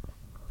course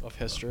Of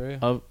history.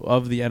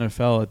 of the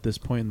NFL at this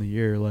point in the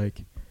year.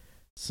 Like,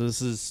 so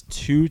this is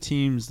two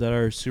teams that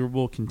are Super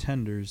Bowl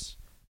contenders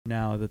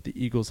now that the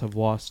Eagles have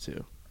lost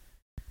to.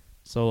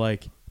 So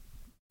like,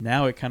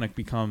 now it kind of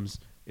becomes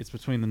it's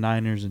between the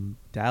Niners and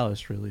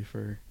Dallas really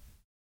for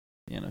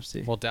the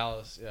NFC. Well,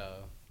 Dallas,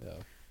 yeah.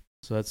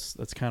 So that's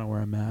kind of where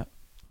I'm at.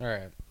 All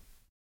right.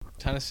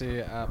 Tennessee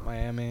at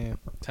Miami.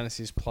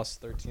 Tennessee's plus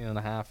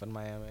 13.5 in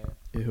Miami.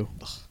 Ew.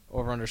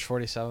 Over unders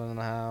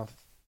 47.5.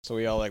 So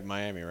we all like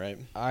Miami, right?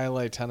 I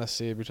like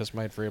Tennessee because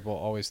Mike Vrabel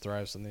always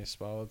thrives in these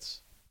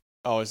spots.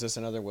 Oh, is this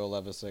another Will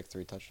Levis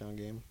 3-touchdown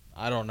game?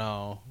 I don't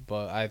know,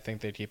 but I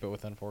think they keep it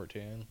within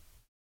 14.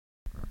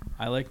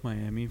 I like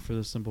Miami for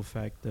the simple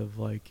fact of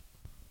like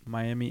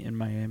Miami in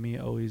Miami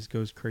always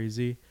goes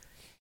crazy,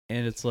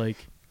 and it's like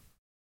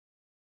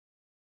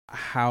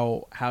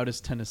how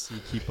does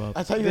Tennessee keep up?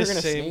 I thought you were This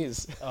gonna same-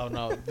 sneeze. Oh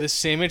no, this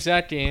same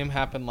exact game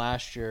happened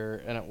last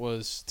year, and it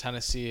was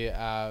Tennessee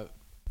at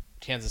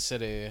Kansas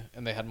City,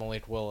 and they had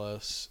Malik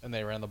Willis, and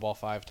they ran the ball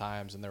 5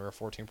 times, and they were a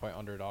 14-point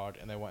underdog,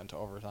 and they went into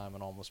overtime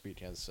and almost beat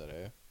Kansas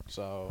City. I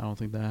So don't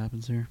think that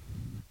happens here.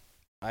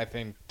 I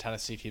think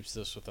Tennessee keeps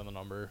this within the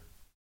number.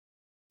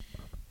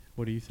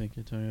 What do you think,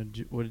 Antonio?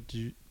 What did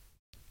you?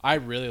 I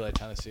really like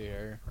Tennessee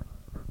here.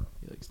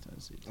 He likes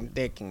Tennessee. I'm Too.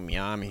 taking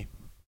Miami.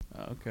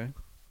 Oh, okay.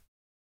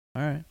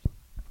 All right.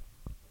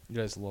 You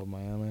guys love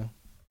Miami.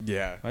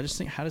 Yeah. I just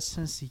think, how does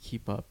Tennessee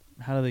keep up?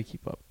 How do they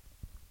keep up?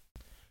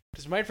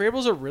 Because Mike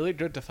Vrabel's a really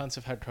good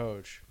defensive head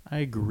coach. I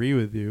agree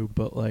with you,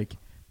 but like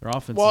their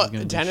offense Well, is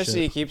going to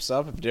Tennessee shit. keeps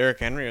up if Derrick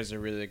Henry has a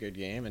really good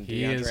game and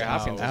He DeAndre is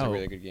Hopkins has out. a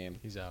really good game.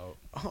 He's out.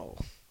 Oh,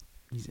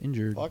 He's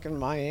injured. fucking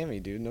Miami,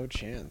 dude. No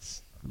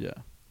chance. Yeah.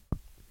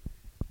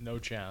 No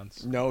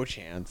chance. No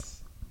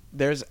chance.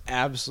 There's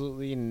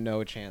absolutely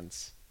no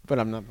chance. But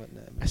I'm not putting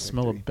that in my I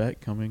smell a victory.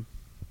 bet coming.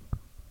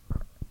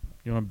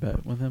 You want to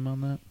bet with him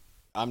on that?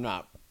 I'm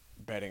not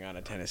betting on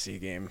a Tennessee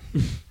game.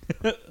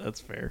 That's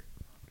fair.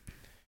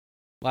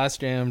 Last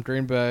game,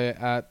 Green Bay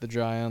at the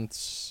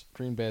Giants.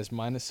 Green Bay is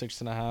minus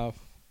 6.5.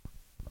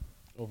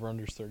 Over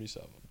unders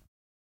 37.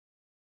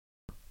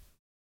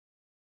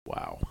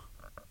 Wow.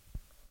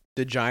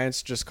 The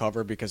Giants just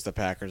cover because the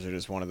Packers are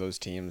just one of those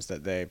teams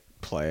that they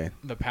play.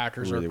 The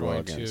Packers Really are well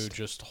going to against.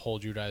 just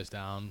hold you guys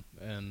down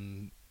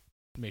and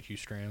make you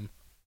stream.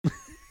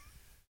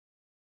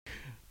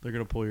 They're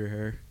going to pull your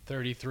hair.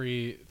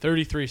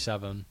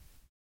 33-7.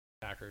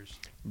 Packers.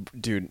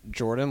 Dude,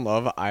 Jordan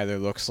Love either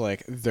looks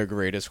like the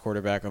greatest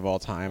quarterback of all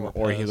time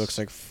or he Yes. looks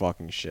like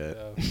fucking shit.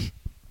 Yeah.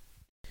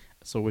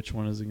 So which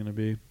one is it going to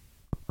be?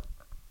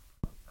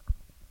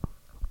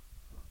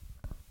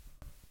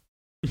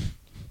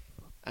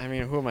 I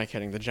mean, who am I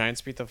kidding? The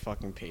Giants beat the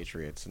fucking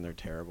Patriots and they're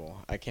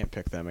terrible. I can't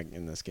pick them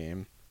in this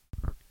game.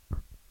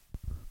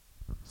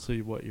 So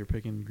you're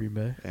picking Green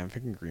Bay? Yeah, I'm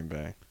picking Green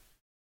Bay.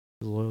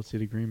 The loyalty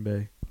to Green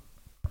Bay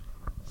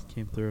just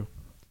came through.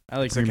 I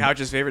like It's the Green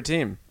Couch's favorite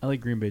team. I like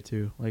Green Bay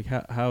too. Like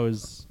how are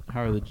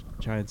the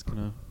Giants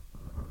gonna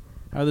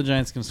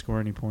score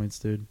any points,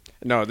 dude?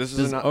 No, this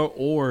is not.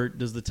 Or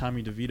does the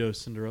Tommy DeVito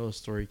Cinderella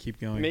story keep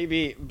going?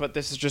 Maybe, but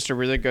this is just a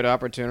really good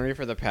opportunity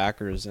for the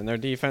Packers, and their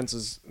defense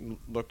has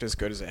looked as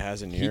good as it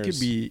has in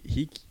years.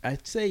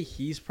 I'd say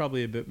he's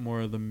probably a bit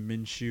more of the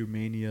Minshew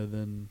mania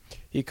than.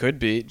 He could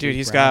be, dude. Jake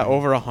He's got Browning.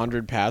 over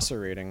 100 passer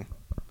rating,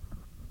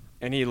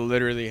 and he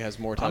literally has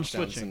more I'm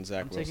touchdowns switching. than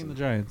Zach I'm Wilson. taking the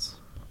Giants.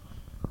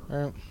 All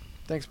right.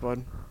 Thanks,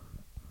 bud.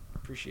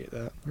 Appreciate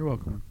that. You're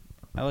welcome.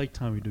 I like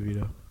Tommy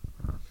DeVito.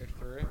 Pick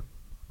 3.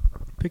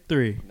 Pick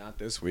 3. Not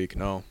this week,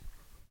 no.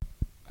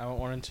 I went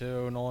 1 and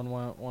 2. Nolan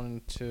went 1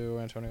 and 2.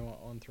 Antonio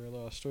went 1 and 3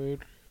 last week.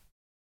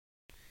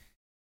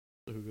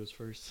 So who goes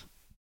first?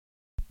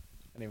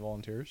 Any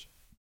volunteers?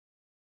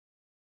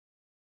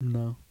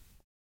 No.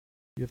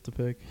 You have to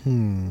pick.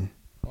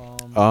 I'll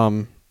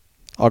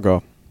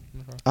go.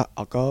 Okay.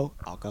 I'll go.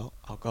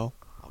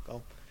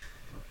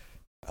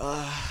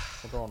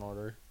 We'll go in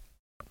order.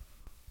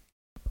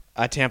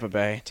 Tampa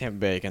Bay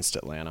against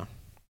Atlanta.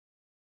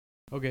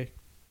 Okay.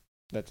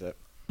 That's it.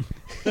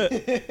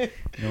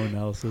 No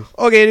analysis.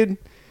 Okay, dude.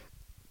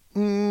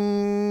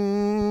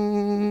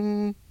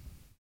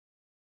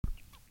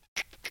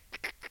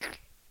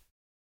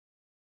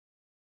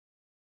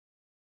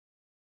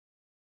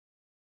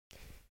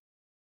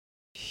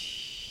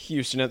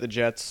 Houston at the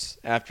Jets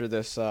after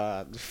this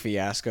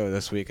fiasco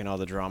this week and all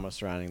the drama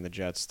surrounding the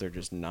Jets. They're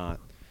just not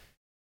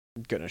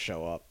gonna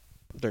show up.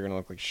 They're gonna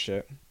look like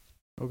shit.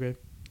 Okay.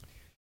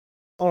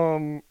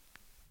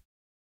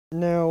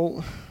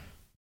 No.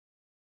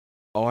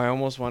 Oh, I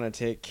almost want to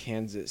take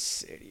Kansas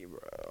City,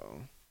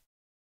 bro.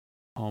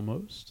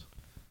 Almost.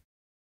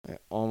 I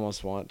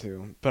almost want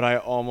to. But I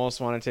almost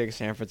want to take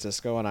San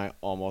Francisco, and I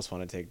almost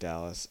want to take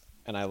Dallas.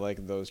 And I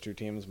like those two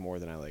teams more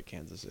than I like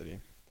Kansas City.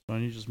 Why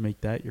don't you just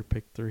make that your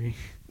pick 3?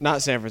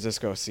 Not San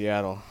Francisco,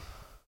 Seattle.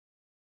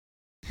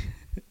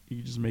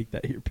 You just make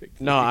that your pick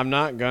 3. No, I'm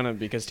not gonna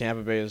because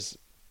Tampa Bay is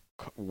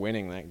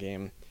winning that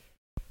game.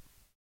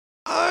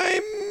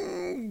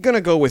 I'm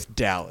gonna go with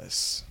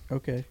Dallas.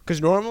 Okay.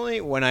 Because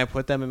normally when I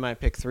put them in my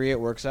pick 3, it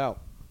works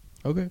out.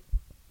 Okay.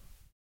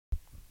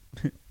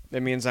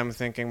 That means I'm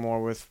thinking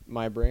more with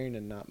my brain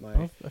and not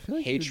my I feel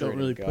like hatred you don't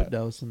really and gut. put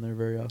Dallas in there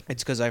very often.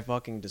 It's because I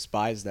fucking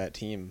despise that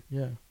team.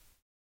 Yeah.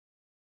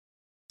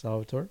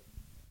 Salvatore?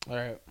 All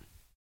right.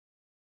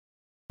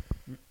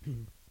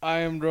 I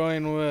am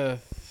going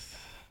with.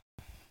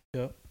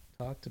 Yep.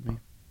 Talk to me.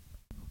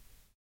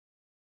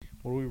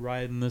 What are we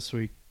riding this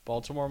week?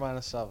 Baltimore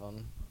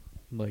 -7.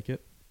 Like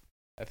it?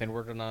 I think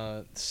we're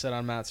gonna sit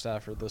on Matt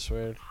Stafford this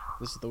week.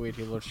 This is the week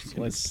he looks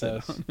Gonna like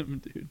sit this. on him,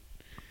 dude.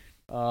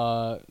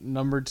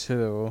 Number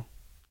 2,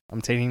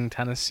 I'm taking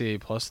Tennessee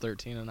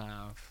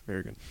 +13.5.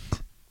 Very good.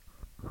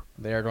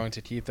 They are going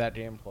to keep that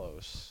game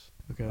close.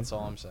 Okay. That's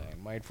all I'm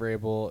saying. Mike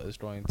Vrabel is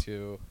going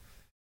to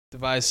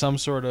devise some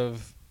sort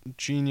of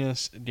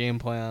genius game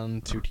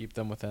plan to keep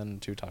them within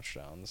 2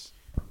 touchdowns.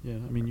 Yeah,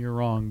 I mean, you're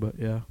wrong, but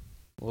yeah.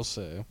 We'll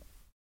see.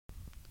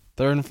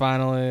 Third and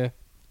finally,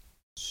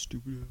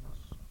 Stupid.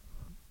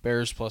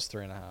 Bears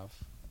 +3.5.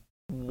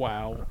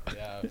 Wow.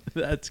 Yeah,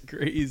 That's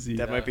crazy.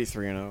 That might be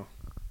 3-0.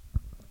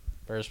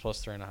 Bears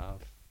 +3.5.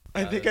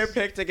 I That think is- I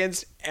picked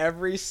against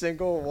every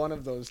single one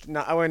of those.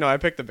 No, I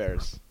picked the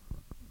Bears.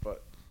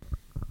 But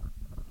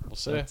We'll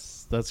see.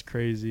 That's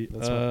crazy.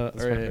 That's all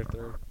my right. pick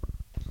 3.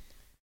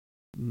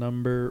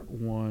 Number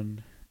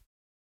 1.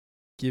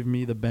 Give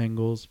me the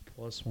Bengals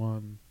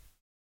 +1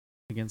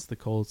 against the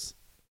Colts.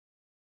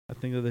 I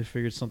think that they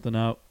figured something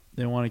out.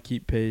 They want to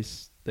keep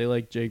pace. They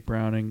like Jake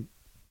Browning.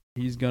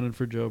 He's gunning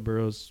for Joe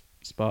Burrow's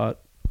spot.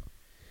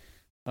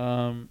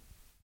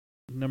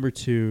 Number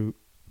 2.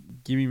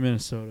 Give me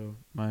Minnesota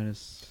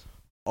minus.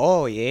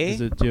 oh yeah.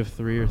 Do you have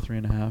 3 or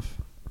 3.5?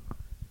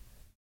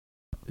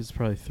 It's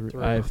probably 3.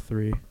 3. I have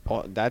 3.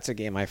 Oh, that's a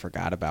game I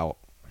forgot about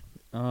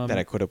that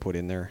I could have put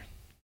in there.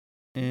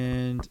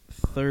 And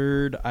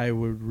third, I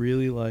would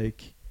really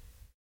like.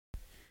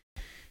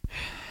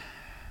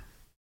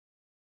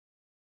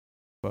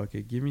 Fuck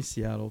it. Give me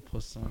Seattle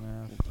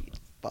 +7.5.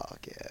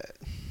 Fuck it.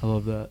 I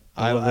love that.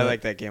 I love that.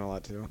 like that game a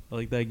lot too. I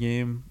like that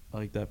game. I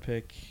like that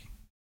pick.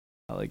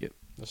 I like it.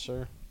 Yes,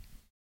 sir.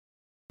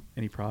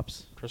 Any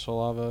props? Chris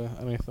Olave,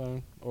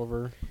 anything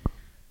over?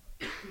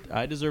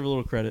 I deserve a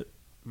little credit.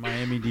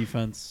 Miami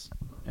defense,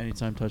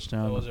 anytime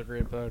touchdown. That was a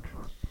great pick.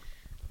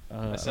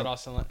 I said Uh,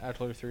 Austin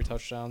Eckler 3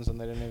 touchdowns, and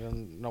they didn't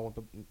even know what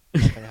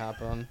nothing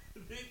happened.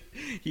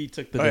 he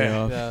took the Oh, day yeah.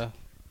 off. Yeah.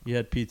 He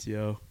had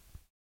PTO.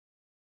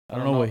 I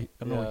don't don't know know.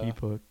 what he Yeah.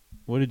 put.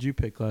 What did you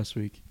pick last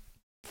week?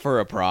 For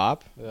a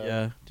prop,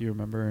 Yeah. Do you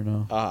remember or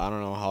no? I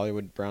don't know,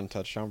 Hollywood Brown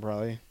touchdown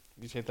probably.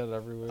 You take that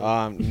every week.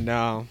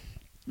 No.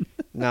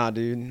 Nah,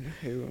 dude.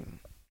 Who? I What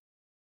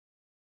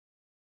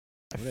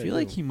did I feel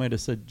like do? he might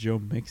have said Joe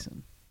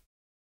Mixon.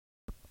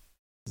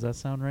 Does that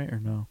sound right or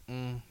no?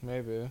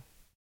 Maybe.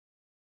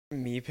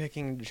 Me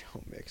picking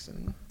Joe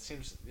Mixon.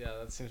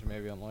 That seems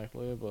maybe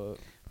unlikely, but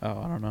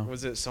Oh, I don't know.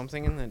 Was it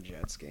something in the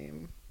Jets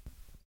game?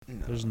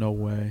 No. There's no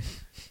way.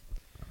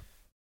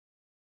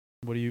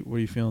 What are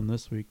you feeling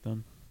this week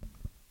then?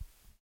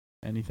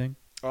 Anything?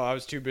 Oh, I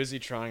was too busy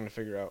trying to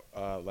figure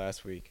out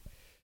last week.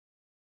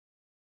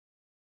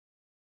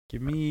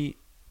 Give me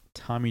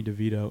Tommy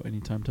DeVito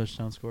anytime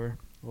touchdown scorer.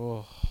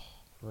 oh,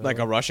 really? Like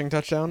a rushing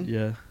touchdown?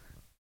 Yeah.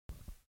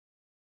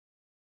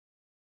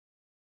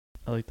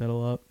 I like that a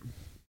lot.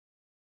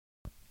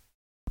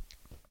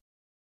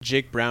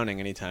 Jake Browning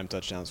anytime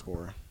touchdown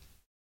scorer.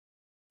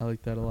 I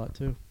like that a lot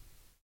too.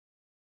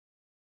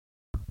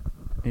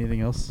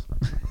 Anything else?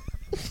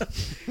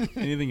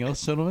 Anything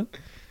else, gentlemen?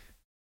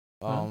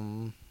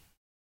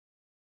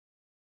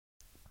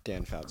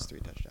 Dan Fouts 3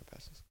 touchdown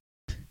passes.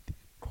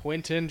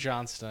 Quentin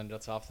Johnston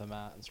gets off the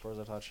mat and scores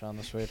a touchdown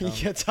this week. He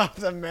gets off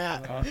the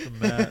mat. Off the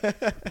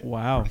mat.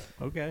 Wow.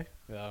 Okay.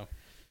 Yeah.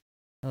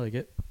 I like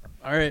it.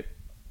 All right.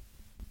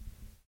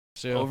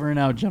 So Over and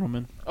out,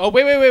 gentlemen. Oh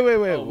wait!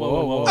 Whoa,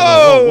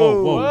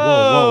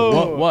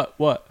 Whoa!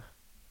 What?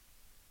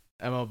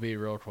 MLB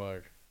real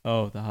quick.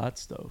 Oh, the hot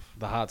stove.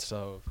 The hot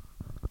stove.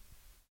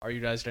 Are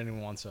you guys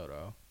getting Juan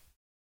Soto?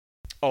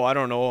 Oh, I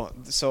don't know.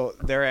 So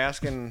they're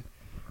asking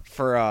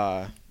for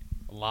A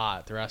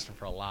lot. They're asking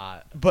for a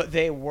lot. but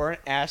they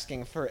weren't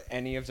asking for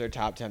any of their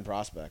top 10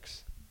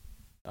 prospects.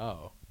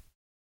 Oh.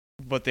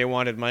 But they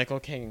wanted Michael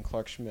King and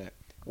Clark Schmidt,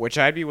 which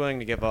I'd be willing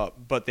to give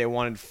up, but they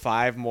wanted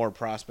 5 more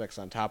prospects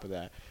on top of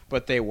that.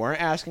 But they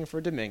weren't asking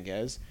for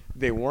Dominguez,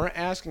 they weren't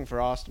asking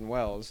for Austin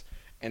Wells,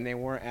 and they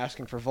weren't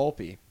asking for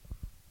Volpe.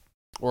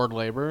 Or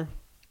Glaber.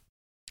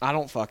 I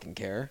don't fucking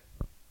care.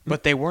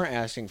 But they weren't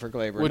asking for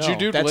Glaber. Would No, you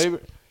do that's-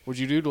 Glaber? Would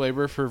you do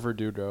Glaber for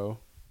Verdugo?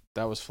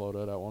 That was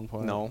floated at one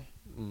point. No.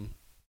 You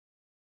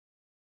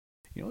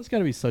know what's got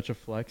to be such a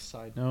flex,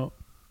 side note,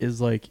 is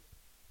like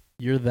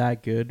you're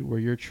that good where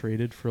you're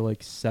traded for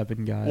like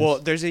 7 guys. Well,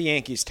 there's a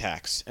Yankees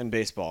tax in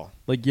baseball.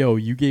 Like, yo,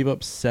 you gave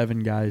up 7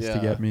 guys to Yeah.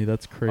 get me.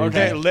 That's crazy.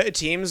 Okay.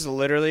 Teams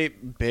literally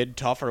bid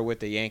tougher with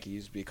the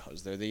Yankees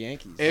because they're the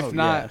Yankees. If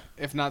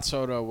not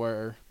Soto,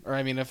 where? Or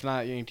I mean, if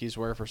not Yankees,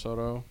 where for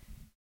Soto?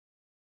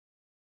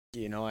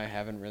 I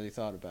haven't really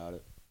thought about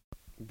it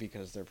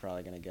because they're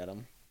probably gonna get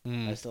him.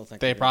 I still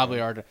think they they're probably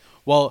gonna are.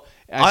 Well,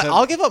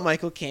 I'll give up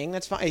Michael King.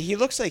 That's fine. He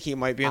looks like he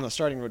might be in the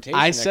starting rotation.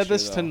 I next said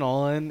this year, to though.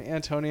 Nolan,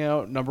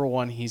 Antonio. Number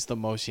one, he's the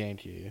most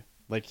Yankee.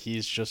 Like,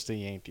 he's just a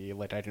Yankee.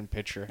 Like, I didn't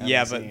picture him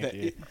Yeah, as a but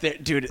Yankee.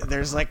 dude,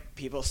 there's like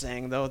people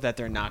saying though that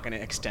they're not gonna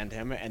extend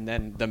him, and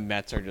then the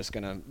Mets are just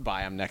gonna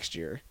buy him next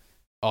year.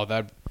 Oh,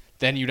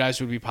 then you guys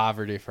would be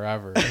poverty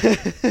forever.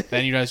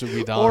 Then you guys would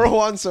be done. Or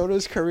Juan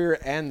Soto's career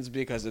ends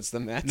because it's the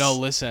Mets. No,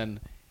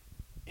 listen.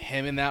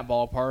 Him in that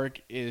ballpark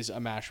is a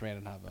match made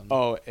in heaven.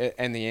 Oh,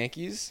 and the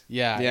Yankees?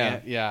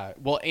 Yeah.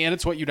 Well, and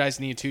it's what you guys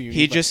need too. You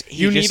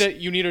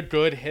need a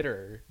good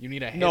hitter. You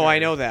need a hitter. No, I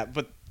know that,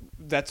 but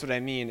that's what I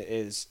mean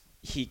is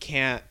he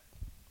can't.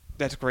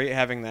 That's great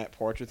having that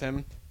porch with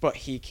him, but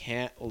he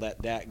can't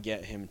let that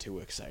get him too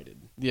excited.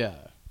 Yeah.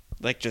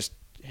 Like, just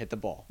hit the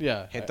ball.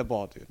 Yeah. Hit the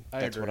ball, dude.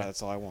 I agree.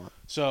 That's all I want.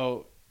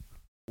 So,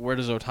 where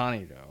does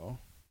Ohtani go?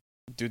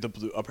 Dude,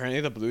 apparently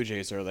the Blue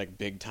Jays are like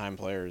big time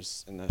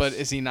players in this. But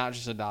is he not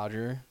just a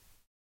Dodger?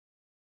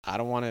 I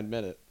don't want to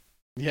admit it.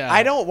 Yeah.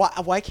 I don't.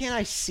 Why can't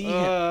I see him?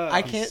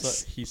 I can't.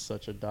 He's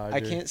such a Dodger. I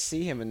can't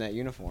see him in that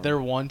uniform. Their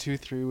 1, 2,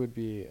 3 would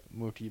be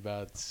Mookie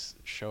Betts,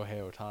 Shohei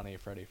Ohtani,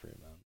 Freddie Freeman.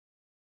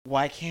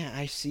 Why can't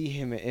I see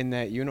him in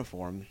that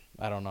uniform?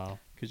 I don't know.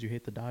 Because you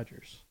hate the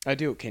Dodgers. I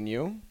do. Can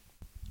you?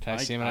 Can I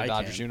see him in a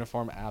Dodgers can.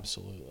 uniform?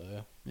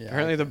 Absolutely. Yeah,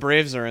 Apparently the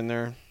Braves are in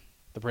there.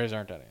 The Braves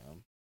aren't getting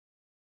him.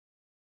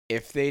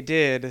 If they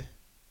did,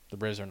 The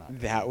Braves are not.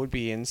 that would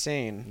be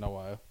insane. No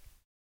way.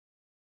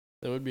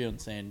 That would be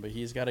insane, but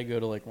he's got to go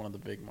to like one of the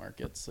big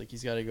markets. Like,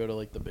 he's got to go to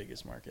like the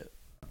biggest market.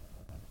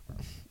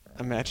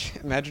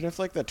 Imagine if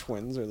like the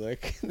Twins are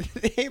like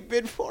they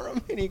bid for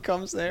him and he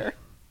comes there.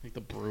 Like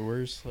the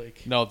Brewers,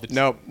 like No,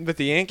 but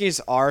the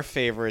Yankees are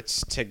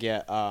favorites to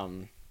get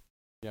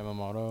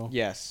Yamamoto.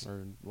 yes.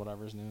 Or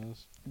whatever his name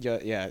is.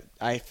 Yeah,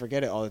 I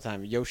forget it all the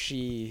time.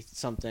 Yoshi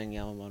something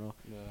Yamamoto.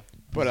 Yeah.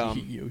 But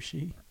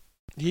Yoshi.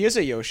 he is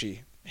a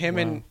Yoshi. Him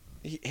Wow. and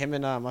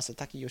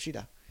Masataki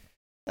Yoshida.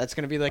 That's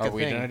gonna be like Are a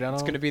we thing. gonna get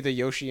It's him? gonna be the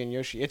Yoshi and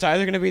Yoshi. It's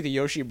either gonna be the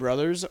Yoshi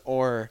brothers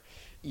or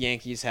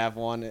Yankees have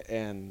one,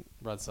 and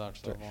Red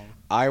Sox have one.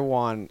 I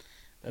want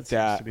That seems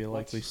that. to be a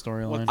likely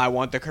storyline. I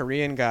want the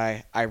Korean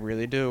guy. I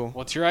really do.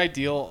 What's your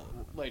ideal,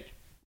 like,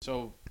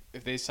 so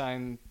if they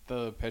sign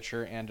the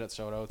pitcher and Jet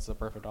Soto, it's the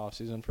perfect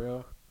offseason for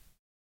you?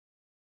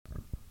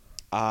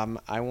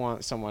 I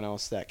want someone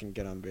else that can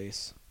get on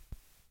base.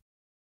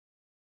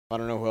 I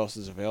don't know who else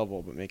is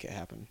available, but make it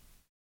happen.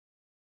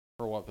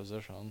 For what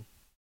position?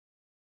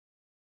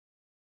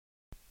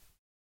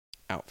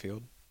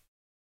 Outfield.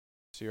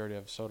 So you already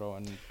have Soto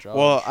and Judge.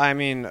 Well, I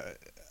mean,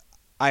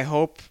 I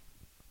hope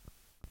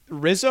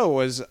Rizzo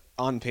was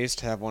on pace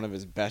to have one of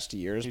his best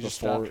years He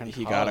just before got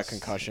he got a concussed.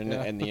 concussion,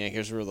 Yeah. and the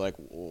Yankees were like,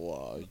 "Do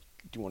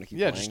you want to keep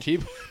yeah, playing?" just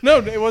keep. No,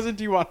 it wasn't.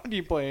 Do you want to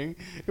keep playing?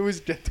 It was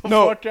get the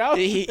No, fuck out.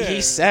 he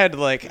there. said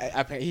like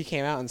he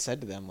came out and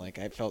said to them like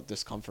I felt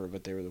discomfort,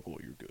 but they were like, "Well,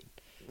 you're good."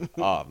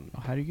 How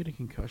do you get a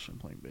concussion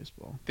playing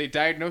baseball? They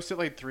diagnosed it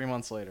like 3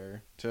 months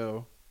later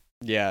too.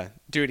 Yeah,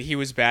 dude, he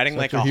was batting So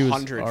like after he was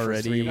 100 for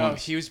already- 3 No,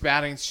 months. he was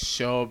batting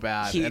so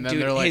bad, and then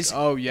Dude, they're like, his-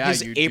 "Oh yeah,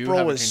 his you April do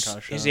have was a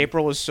concussion." his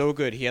April was so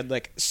good. He had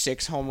like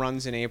 6 home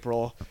runs in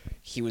April.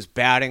 He was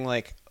batting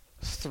like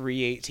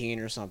 318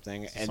 or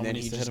something, and Someone then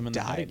needs he to just hit him in the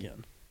head died.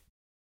 again.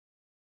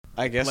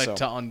 I guess like so.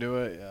 to undo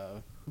it. Yeah.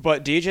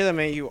 But DJ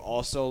LeMahieu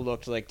also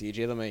looked like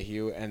DJ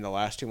LeMahieu in the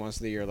last 2 months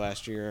of the year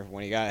last year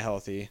when he got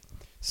healthy.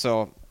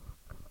 So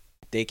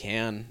they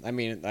can. I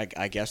mean, like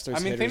I guess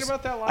there's. think hitters.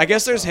 about that. I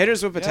guess there's lineup,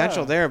 hitters though. with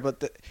potential Yeah. there,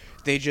 but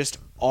they just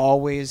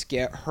always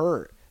get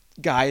hurt.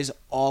 Guys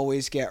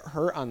always get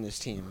hurt on this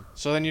team.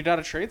 So then you got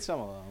to trade some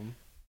of them.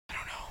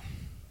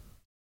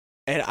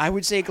 And I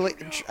would say go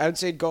ahead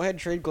and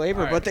trade Glaber,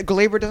 All right. but the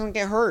Glaber doesn't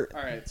get hurt.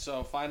 All right.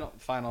 So final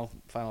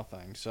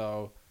thing.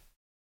 So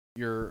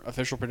your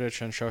official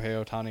prediction: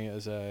 Shohei Ohtani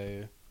is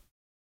a.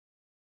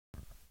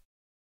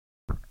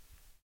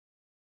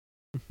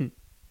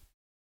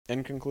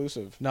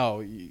 Inconclusive.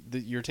 No,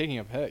 you're taking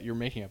a pick. You're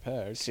making a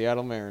pick.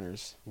 Seattle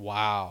Mariners.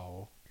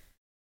 Wow.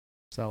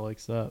 Sal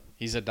likes that.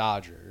 He's a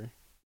Dodger.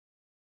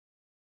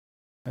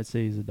 I'd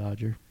say he's a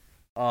Dodger.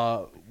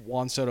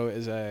 Juan Soto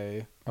is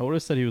a. I would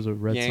have said he was a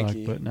Red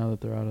Yankee. Sox, but now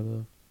that they're out of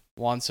the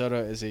Juan Soto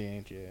is a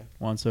Yankee.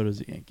 Juan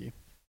Soto's a Yankee.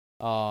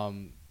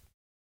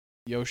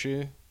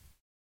 Yoshi.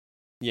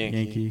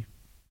 Yankee.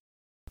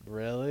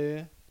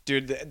 Really?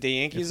 Dude, the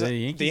Yankees. If The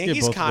Yankees get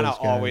Yankees both of kind of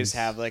those always guys-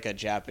 have like a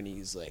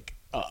Japanese, like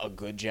a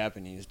good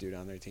Japanese dude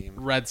on their team.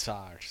 Red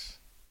Sox.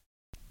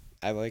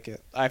 I like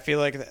it. I feel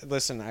like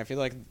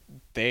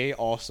they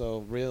also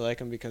really like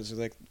him because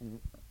like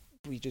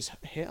we just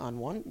hit on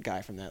one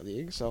guy from that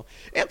league. So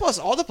and plus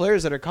all the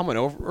players that are coming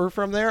over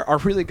from there are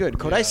really good.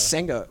 Kodai Yeah.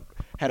 Senga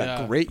had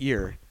Yeah. a great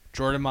year.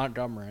 Jordan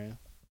Montgomery.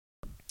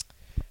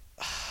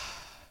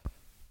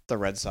 The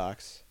Red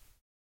Sox.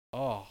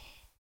 Oh,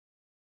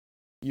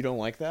 You don't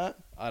like that?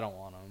 I don't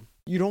want him.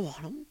 You don't want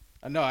him?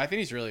 No, I think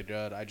he's really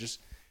good.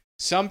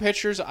 Some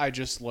pitchers I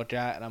just look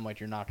at and I'm like,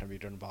 you're not going to be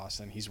good in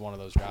Boston. He's one of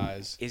those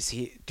guys.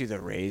 Do the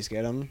Rays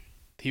get him?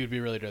 He would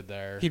be really good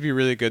there. He'd be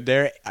really good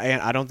there.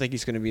 I don't think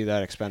he's going to be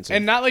that expensive.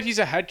 And not like he's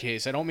a head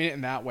case. I don't mean it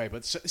in that way.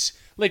 But,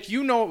 like,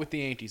 you know it with the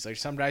Yankees. Like,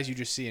 some guys you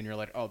just see and you're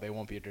like, oh, they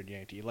won't be a good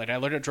Yankee. Like, I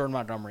look at Jordan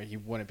Montgomery. He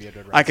wouldn't be a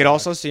good Red I could Sox.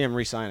 also see him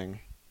re-signing.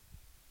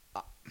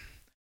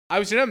 I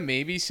was going to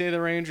maybe say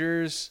the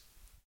Rangers.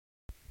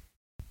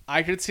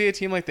 I could see a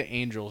team like the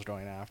Angels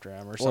going after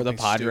him. Or something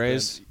the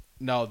Padres. Stupid.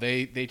 No,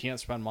 they can't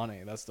spend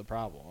money. That's the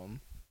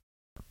problem.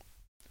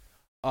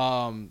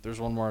 There's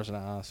one more I was going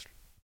to ask.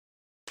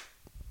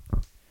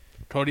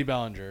 Cody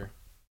Bellinger.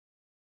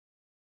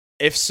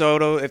 If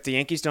the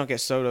Yankees don't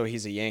get Soto,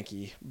 he's a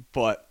Yankee.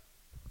 But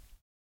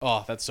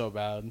Oh, that's so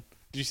bad.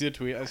 Did you see the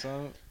tweet I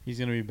saw? He's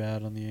gonna be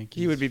bad on the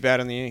Yankees. he would be bad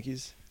on the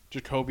Yankees.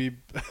 Jacoby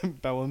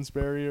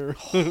Bellinsbury or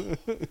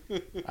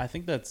I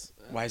think that's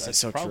Why is that that's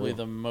so probably true?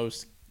 the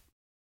most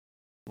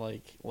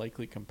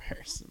likely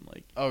comparison.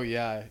 Like Oh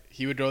yeah,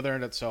 he would go there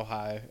and it's so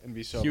high and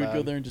be so he would bad.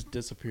 go there and just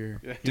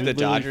disappear. Yeah. He Did would the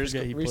literally Dodgers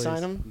forget he re-sign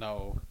plays. him?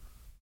 No.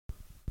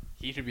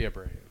 He should be a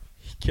Brave.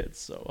 He gets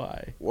so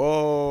high.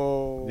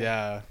 Whoa.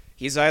 Yeah.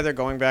 He's either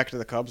going back to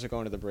the Cubs or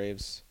going to the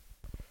Braves.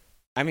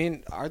 I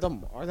mean, are the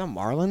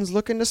Marlins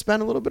looking to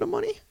spend a little bit of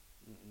money?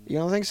 You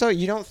don't think so?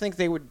 You don't think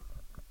they would?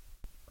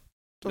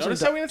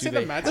 Notice how we didn't do say the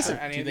they Mets have- or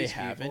any do of they these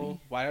have people.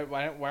 any?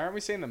 Why aren't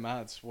we saying the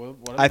Mets? What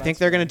are the I think Mets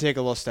they're doing? going to take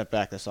a little step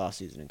back this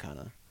offseason and kind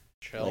of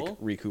Chill.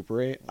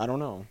 recuperate. I don't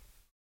know.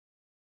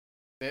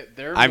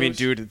 They're I mean,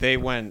 dude, they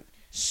went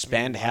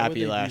spend Why would happy they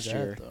do last that,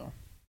 year.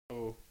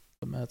 though?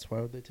 The Mets. Why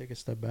would they take a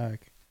step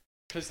back?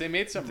 Because they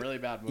made some really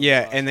bad moves.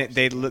 Yeah, last and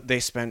offseason. they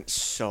spent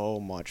so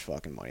much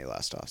fucking money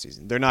last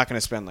offseason. They're not going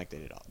to spend like they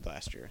did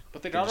last year.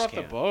 But they They got it just off the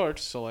can't.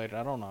 books, so like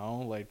I don't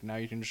know. Like now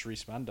you can just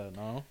respend it,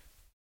 no?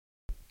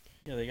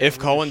 Yeah, they If got rid of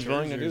Cohen's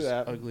willing to do Scherzer's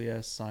that. ugly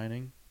ass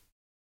signing.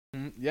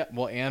 Yeah,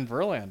 well, and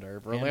Verlander.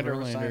 And Verlander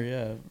was signed.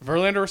 yeah,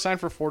 Verlander was signed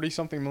for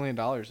 $40-something million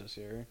this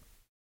year.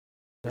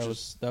 that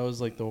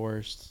was like the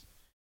worst.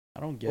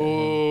 I don't get him.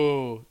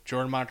 Oh,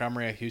 Jordan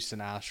Montgomery, a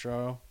Houston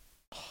Astro.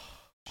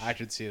 I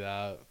could see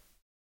that.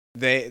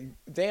 They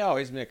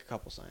always make a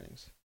couple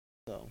signings,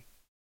 so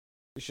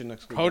we shouldn't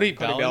exclude Cody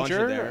them.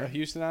 Bellinger, a there.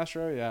 Houston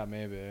Astro. Yeah,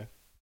 maybe.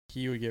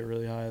 He would get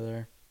really high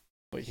there,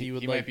 but he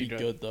would he like might be be good.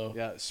 good though.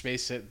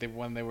 Yeah,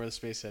 when they were the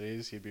Space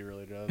Cities, he'd be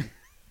really good.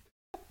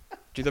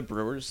 Do the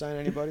Brewers sign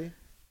anybody?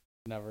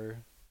 Never.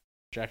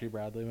 Jackie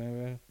Bradley,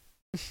 maybe.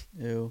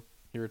 Ew.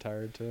 He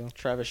retired too.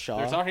 Travis Shaw.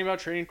 They're talking about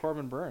trading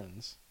Corbin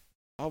Burns.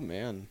 Oh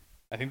man,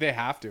 I think they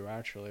have to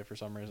actually for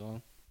some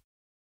reason.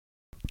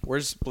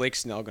 where's Blake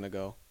Snell gonna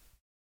go?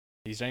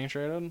 He's getting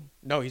traded.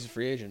 No, he's a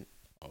free agent.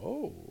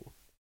 Oh,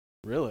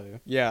 really?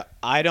 Yeah,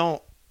 I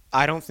don't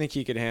think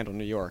he could handle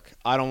New York.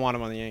 I don't want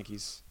him on the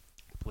Yankees.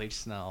 Blake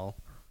Snell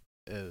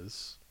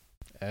is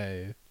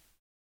a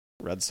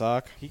Red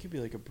Sox. He could be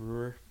like a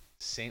Brewer.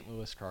 St.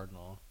 Louis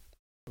Cardinal.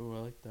 Oh, I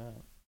like that.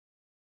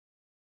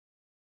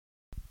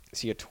 Is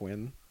he a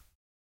twin?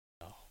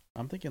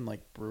 I'm thinking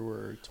like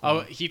Brewer. Oh,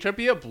 he could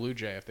be a Blue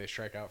Jay if they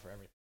strike out for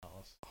everything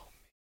else.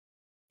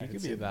 I He can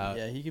could see be that.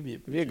 Yeah, he could be.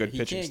 Be a good he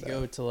pitching can't staff.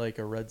 go to like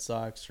a Red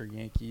Sox or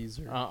Yankees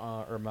or.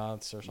 Or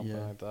Mets or something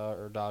Yeah. like that,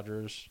 or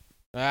Dodgers.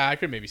 I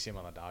could maybe see him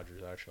on the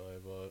Dodgers actually,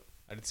 but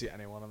I didn't see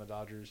anyone on the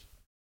Dodgers.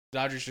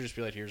 Dodgers should just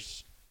be like,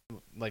 here's,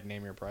 like,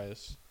 name your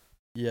price.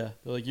 Yeah,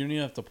 they're like you don't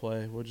even have to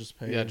play. We'll just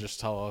pay. Yeah, you. just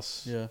tell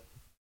us. Yeah.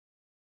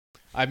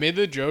 I made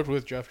the joke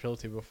with Jeff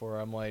Kilty before.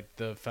 I'm like,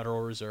 the Federal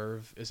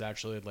Reserve is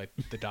actually like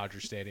the Dodger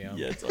Stadium.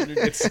 Yeah, it's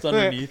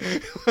underneath.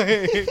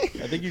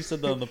 I think you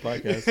said that on the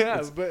podcast. Yeah,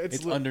 it's, but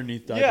it's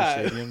underneath Dodger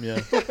yeah. Stadium.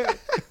 Yeah,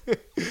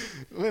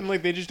 When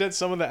like they just had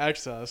some of the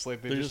excess,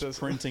 like they're just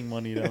printing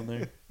money down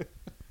there.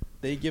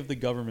 They give the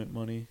government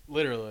money.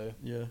 literally.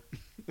 Yeah.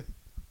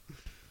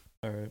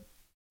 All right.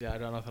 Yeah, I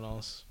got nothing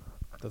else.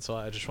 That's all.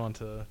 I just wanted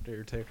to get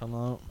your take on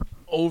that.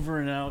 Over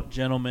and out,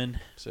 gentlemen.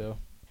 So.